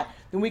the spot,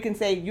 then we can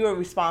say you are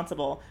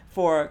responsible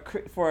for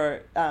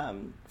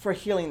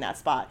healing that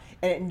spot.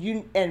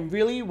 And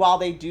really, while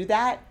they do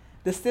that,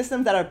 the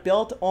systems that are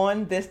built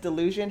on this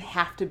delusion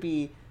have to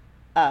be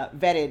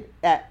vetted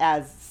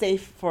as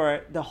safe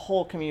for the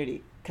whole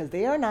community, because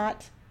they are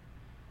not.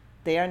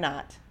 They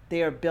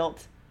are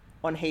built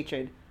on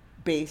hatred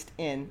based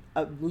in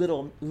a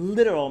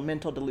literal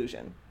mental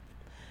delusion.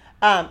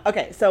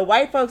 Okay, so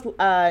white folks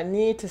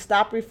need to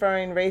stop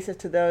referring racist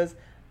to those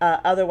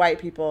other white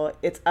people.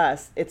 It's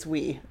us. It's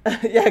we.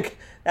 Yeah,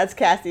 that's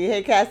Cassie.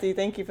 Hey, Cassie,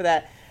 thank you for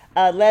that.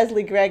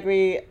 Leslie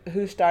Gregory,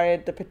 who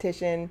started the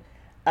petition,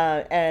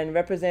 and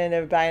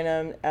Representative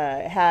Bynum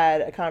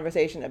had a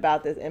conversation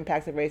about the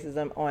impacts of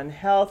racism on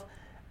health.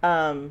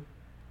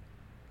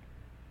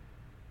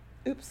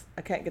 Oops,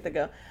 I can't get the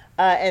go.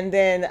 And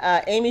then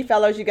Amy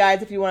Fellows, you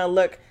guys, if you want to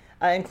look,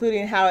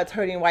 including how it's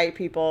hurting white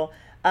people,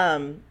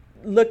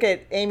 look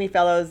at Amy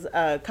Fellows'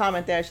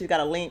 comment there. She's got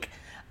a link.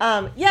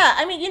 Yeah,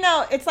 I mean, you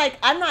know, it's like,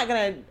 I'm not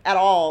going to at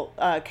all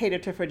cater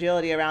to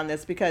fragility around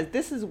this, because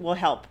will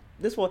help.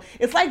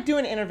 It's like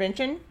doing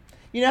intervention.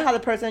 You know how the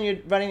person you're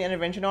running the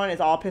intervention on is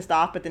all pissed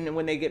off, but then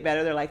when they get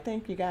better, they're like,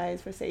 thank you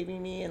guys for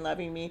saving me and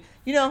loving me.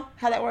 You know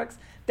how that works?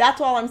 That's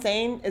all I'm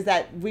saying, is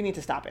that we need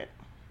to stop it.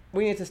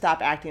 We need to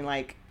stop acting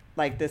like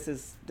this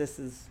is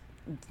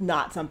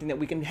not something that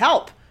we can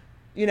help.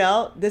 You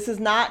know, this is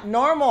not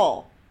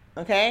normal.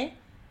 Okay?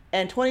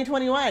 And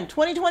 2020,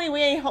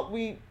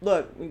 we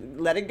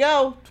let it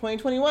go.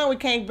 2021, we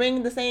can't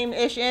bring the same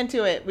ish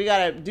into it. We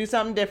got to do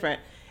something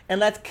different. And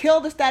let's kill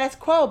the status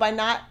quo by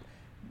not,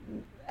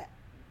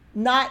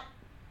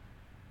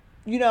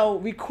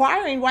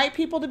 requiring white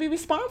people to be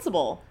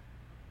responsible.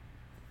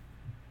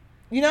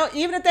 You know,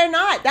 even if they're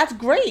not, that's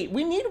great.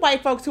 We need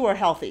white folks who are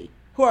healthy,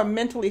 who are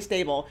mentally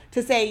stable,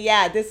 to say,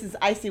 yeah,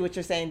 I see what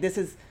you're saying. This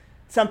is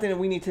something that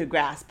we need to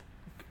grasp.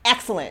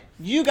 Excellent.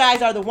 You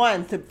guys are the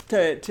ones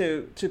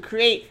to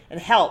create and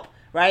help,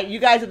 right? You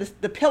guys are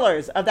the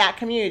pillars of that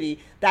community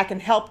that can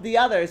help the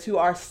others who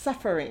are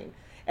suffering.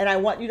 And I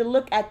want you to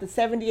look at the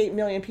 78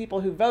 million people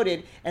who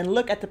voted and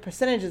look at the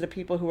percentages of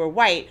people who are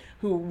white,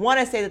 who want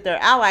to say that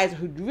they're allies,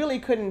 who really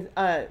couldn't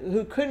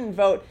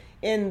vote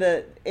in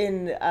the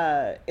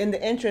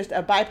interest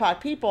of BIPOC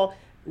people.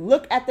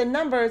 Look at the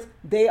numbers.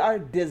 They are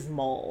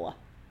dismal.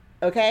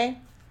 Okay?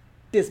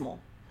 Dismal.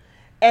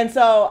 And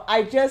so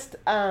I just,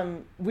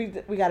 we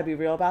got to be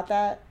real about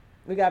that.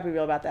 We got to be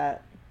real about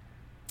that.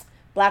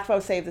 Black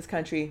folks saved this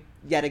country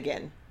yet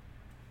again.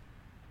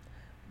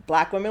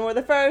 Black women were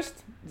the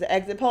first. The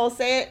exit polls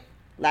say it.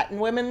 Latin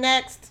women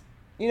next.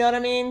 You know what I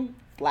mean?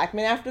 Black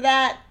men after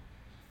that.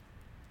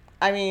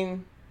 I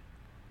mean,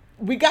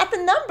 we got the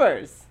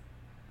numbers.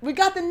 We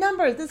got the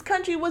numbers.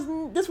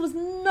 This was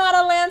not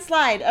a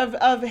landslide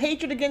of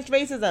hatred against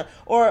racism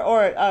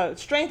or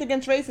strength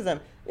against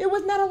racism. It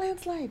was not a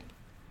landslide.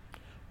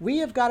 We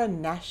have got a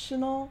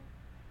national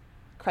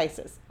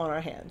crisis on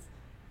our hands.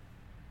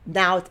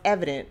 Now it's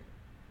evident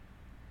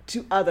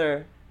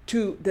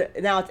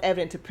now it's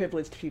evident to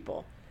privileged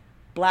people.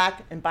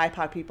 Black and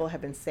BIPOC people have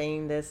been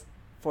saying this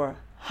for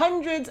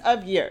hundreds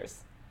of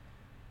years,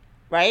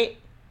 right?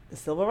 The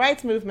civil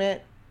rights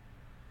movement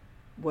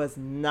was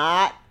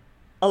not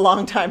a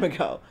long time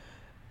ago.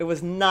 It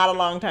was not a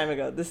long time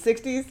ago. The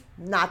 60s,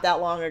 not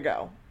that long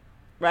ago,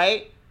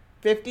 right?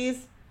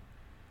 50s,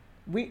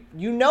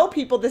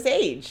 people this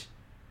age,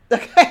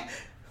 okay,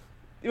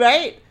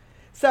 right?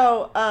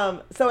 So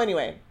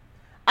anyway,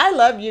 I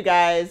love you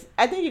guys.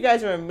 I think you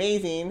guys are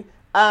amazing.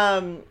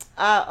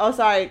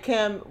 Sorry,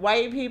 Kim.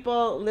 White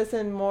people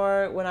listen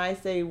more when I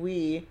say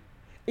we.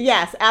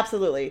 Yes,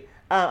 absolutely.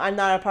 I'm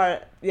not a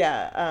part.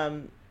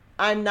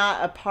 I'm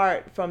not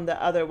apart from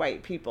the other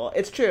white people.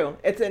 It's true.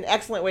 It's an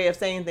excellent way of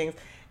saying things.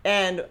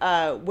 And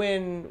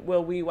when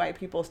will we white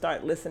people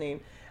start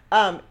listening?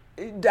 I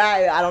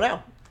don't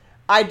know.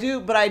 I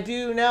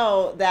do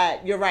know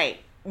that you're right.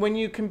 When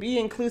you can be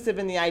inclusive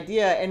in the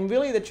idea, and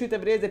really the truth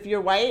of it is, if you're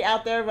white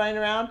out there running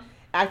around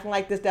acting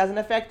like this doesn't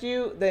affect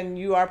you, then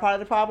you are part of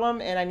the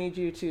problem, and I need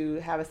you to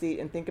have a seat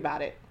and think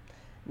about it.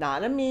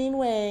 Not in a mean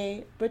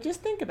way, but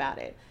just think about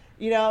it.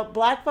 You know,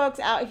 Black folks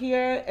out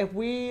here, if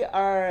we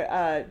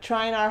are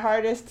trying our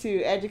hardest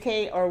to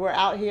educate, or we're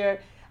out here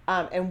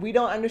and we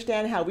don't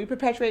understand how we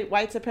perpetuate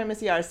white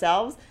supremacy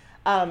ourselves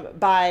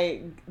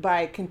by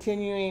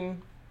continually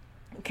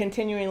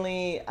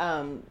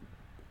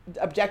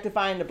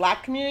objectifying the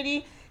Black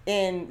community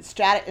in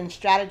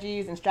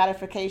strategies and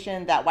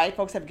stratification that white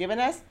folks have given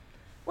us,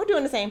 we're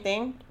doing the same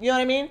thing. You know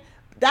what I mean?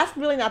 That's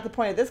really not the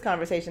point of this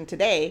conversation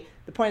today.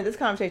 The point of this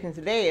conversation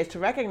today is to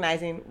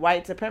recognizing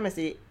white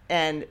supremacy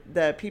and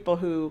the people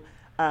who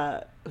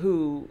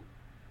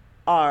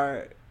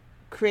are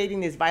creating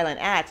these violent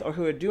acts, or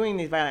who are doing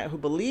these who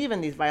believe in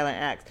these violent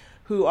acts,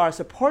 who are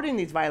supporting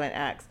these violent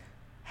acts,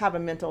 have a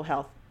mental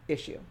health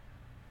issue.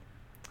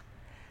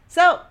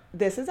 So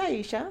this is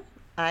Aisha.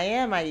 I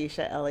am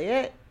Aisha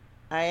Elliott.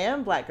 I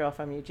am Black Girl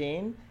from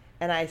Eugene,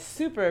 and I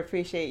super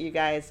appreciate you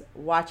guys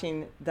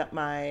watching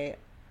my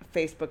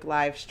Facebook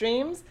live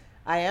streams.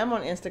 I am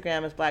on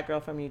Instagram as Black Girl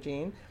from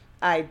Eugene.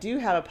 I do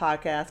have a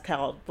podcast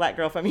called Black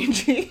Girl from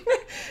Eugene,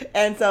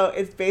 and so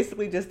it's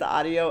basically just the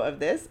audio of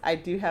this. I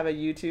do have a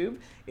YouTube.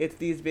 It's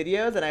these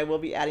videos, and I will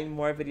be adding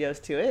more videos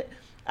to it.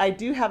 I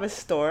do have a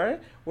store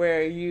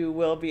where you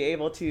will be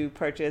able to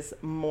purchase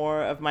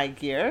more of my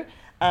gear.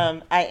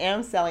 I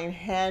am selling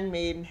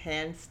handmade and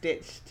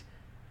hand-stitched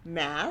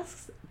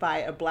masks by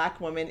a Black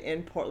woman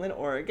in Portland,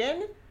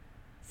 Oregon.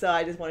 So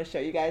I just want to show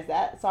you guys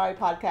that. Sorry,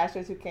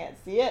 podcasters who can't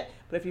see it,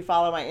 but if you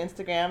follow my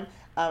Instagram,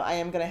 I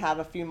am going to have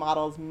a few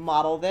models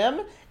model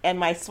them, and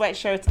my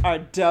sweatshirts are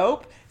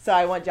dope. So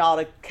I want y'all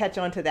to catch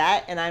on to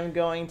that, and I'm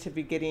going to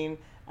be getting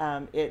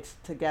it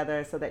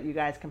together so that you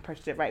guys can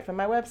purchase it right from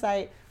my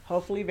website.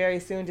 Hopefully very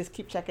soon. Just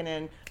keep checking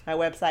in. My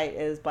website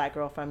is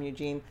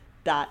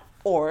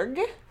blackgirlfromeugene.org.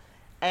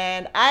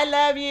 And I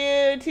love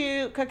you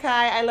too,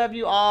 Kakai. I love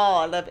you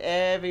all. I love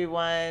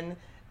everyone.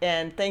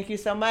 And thank you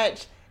so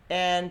much.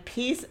 And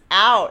peace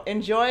out.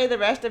 Enjoy the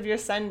rest of your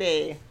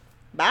Sunday.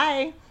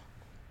 Bye.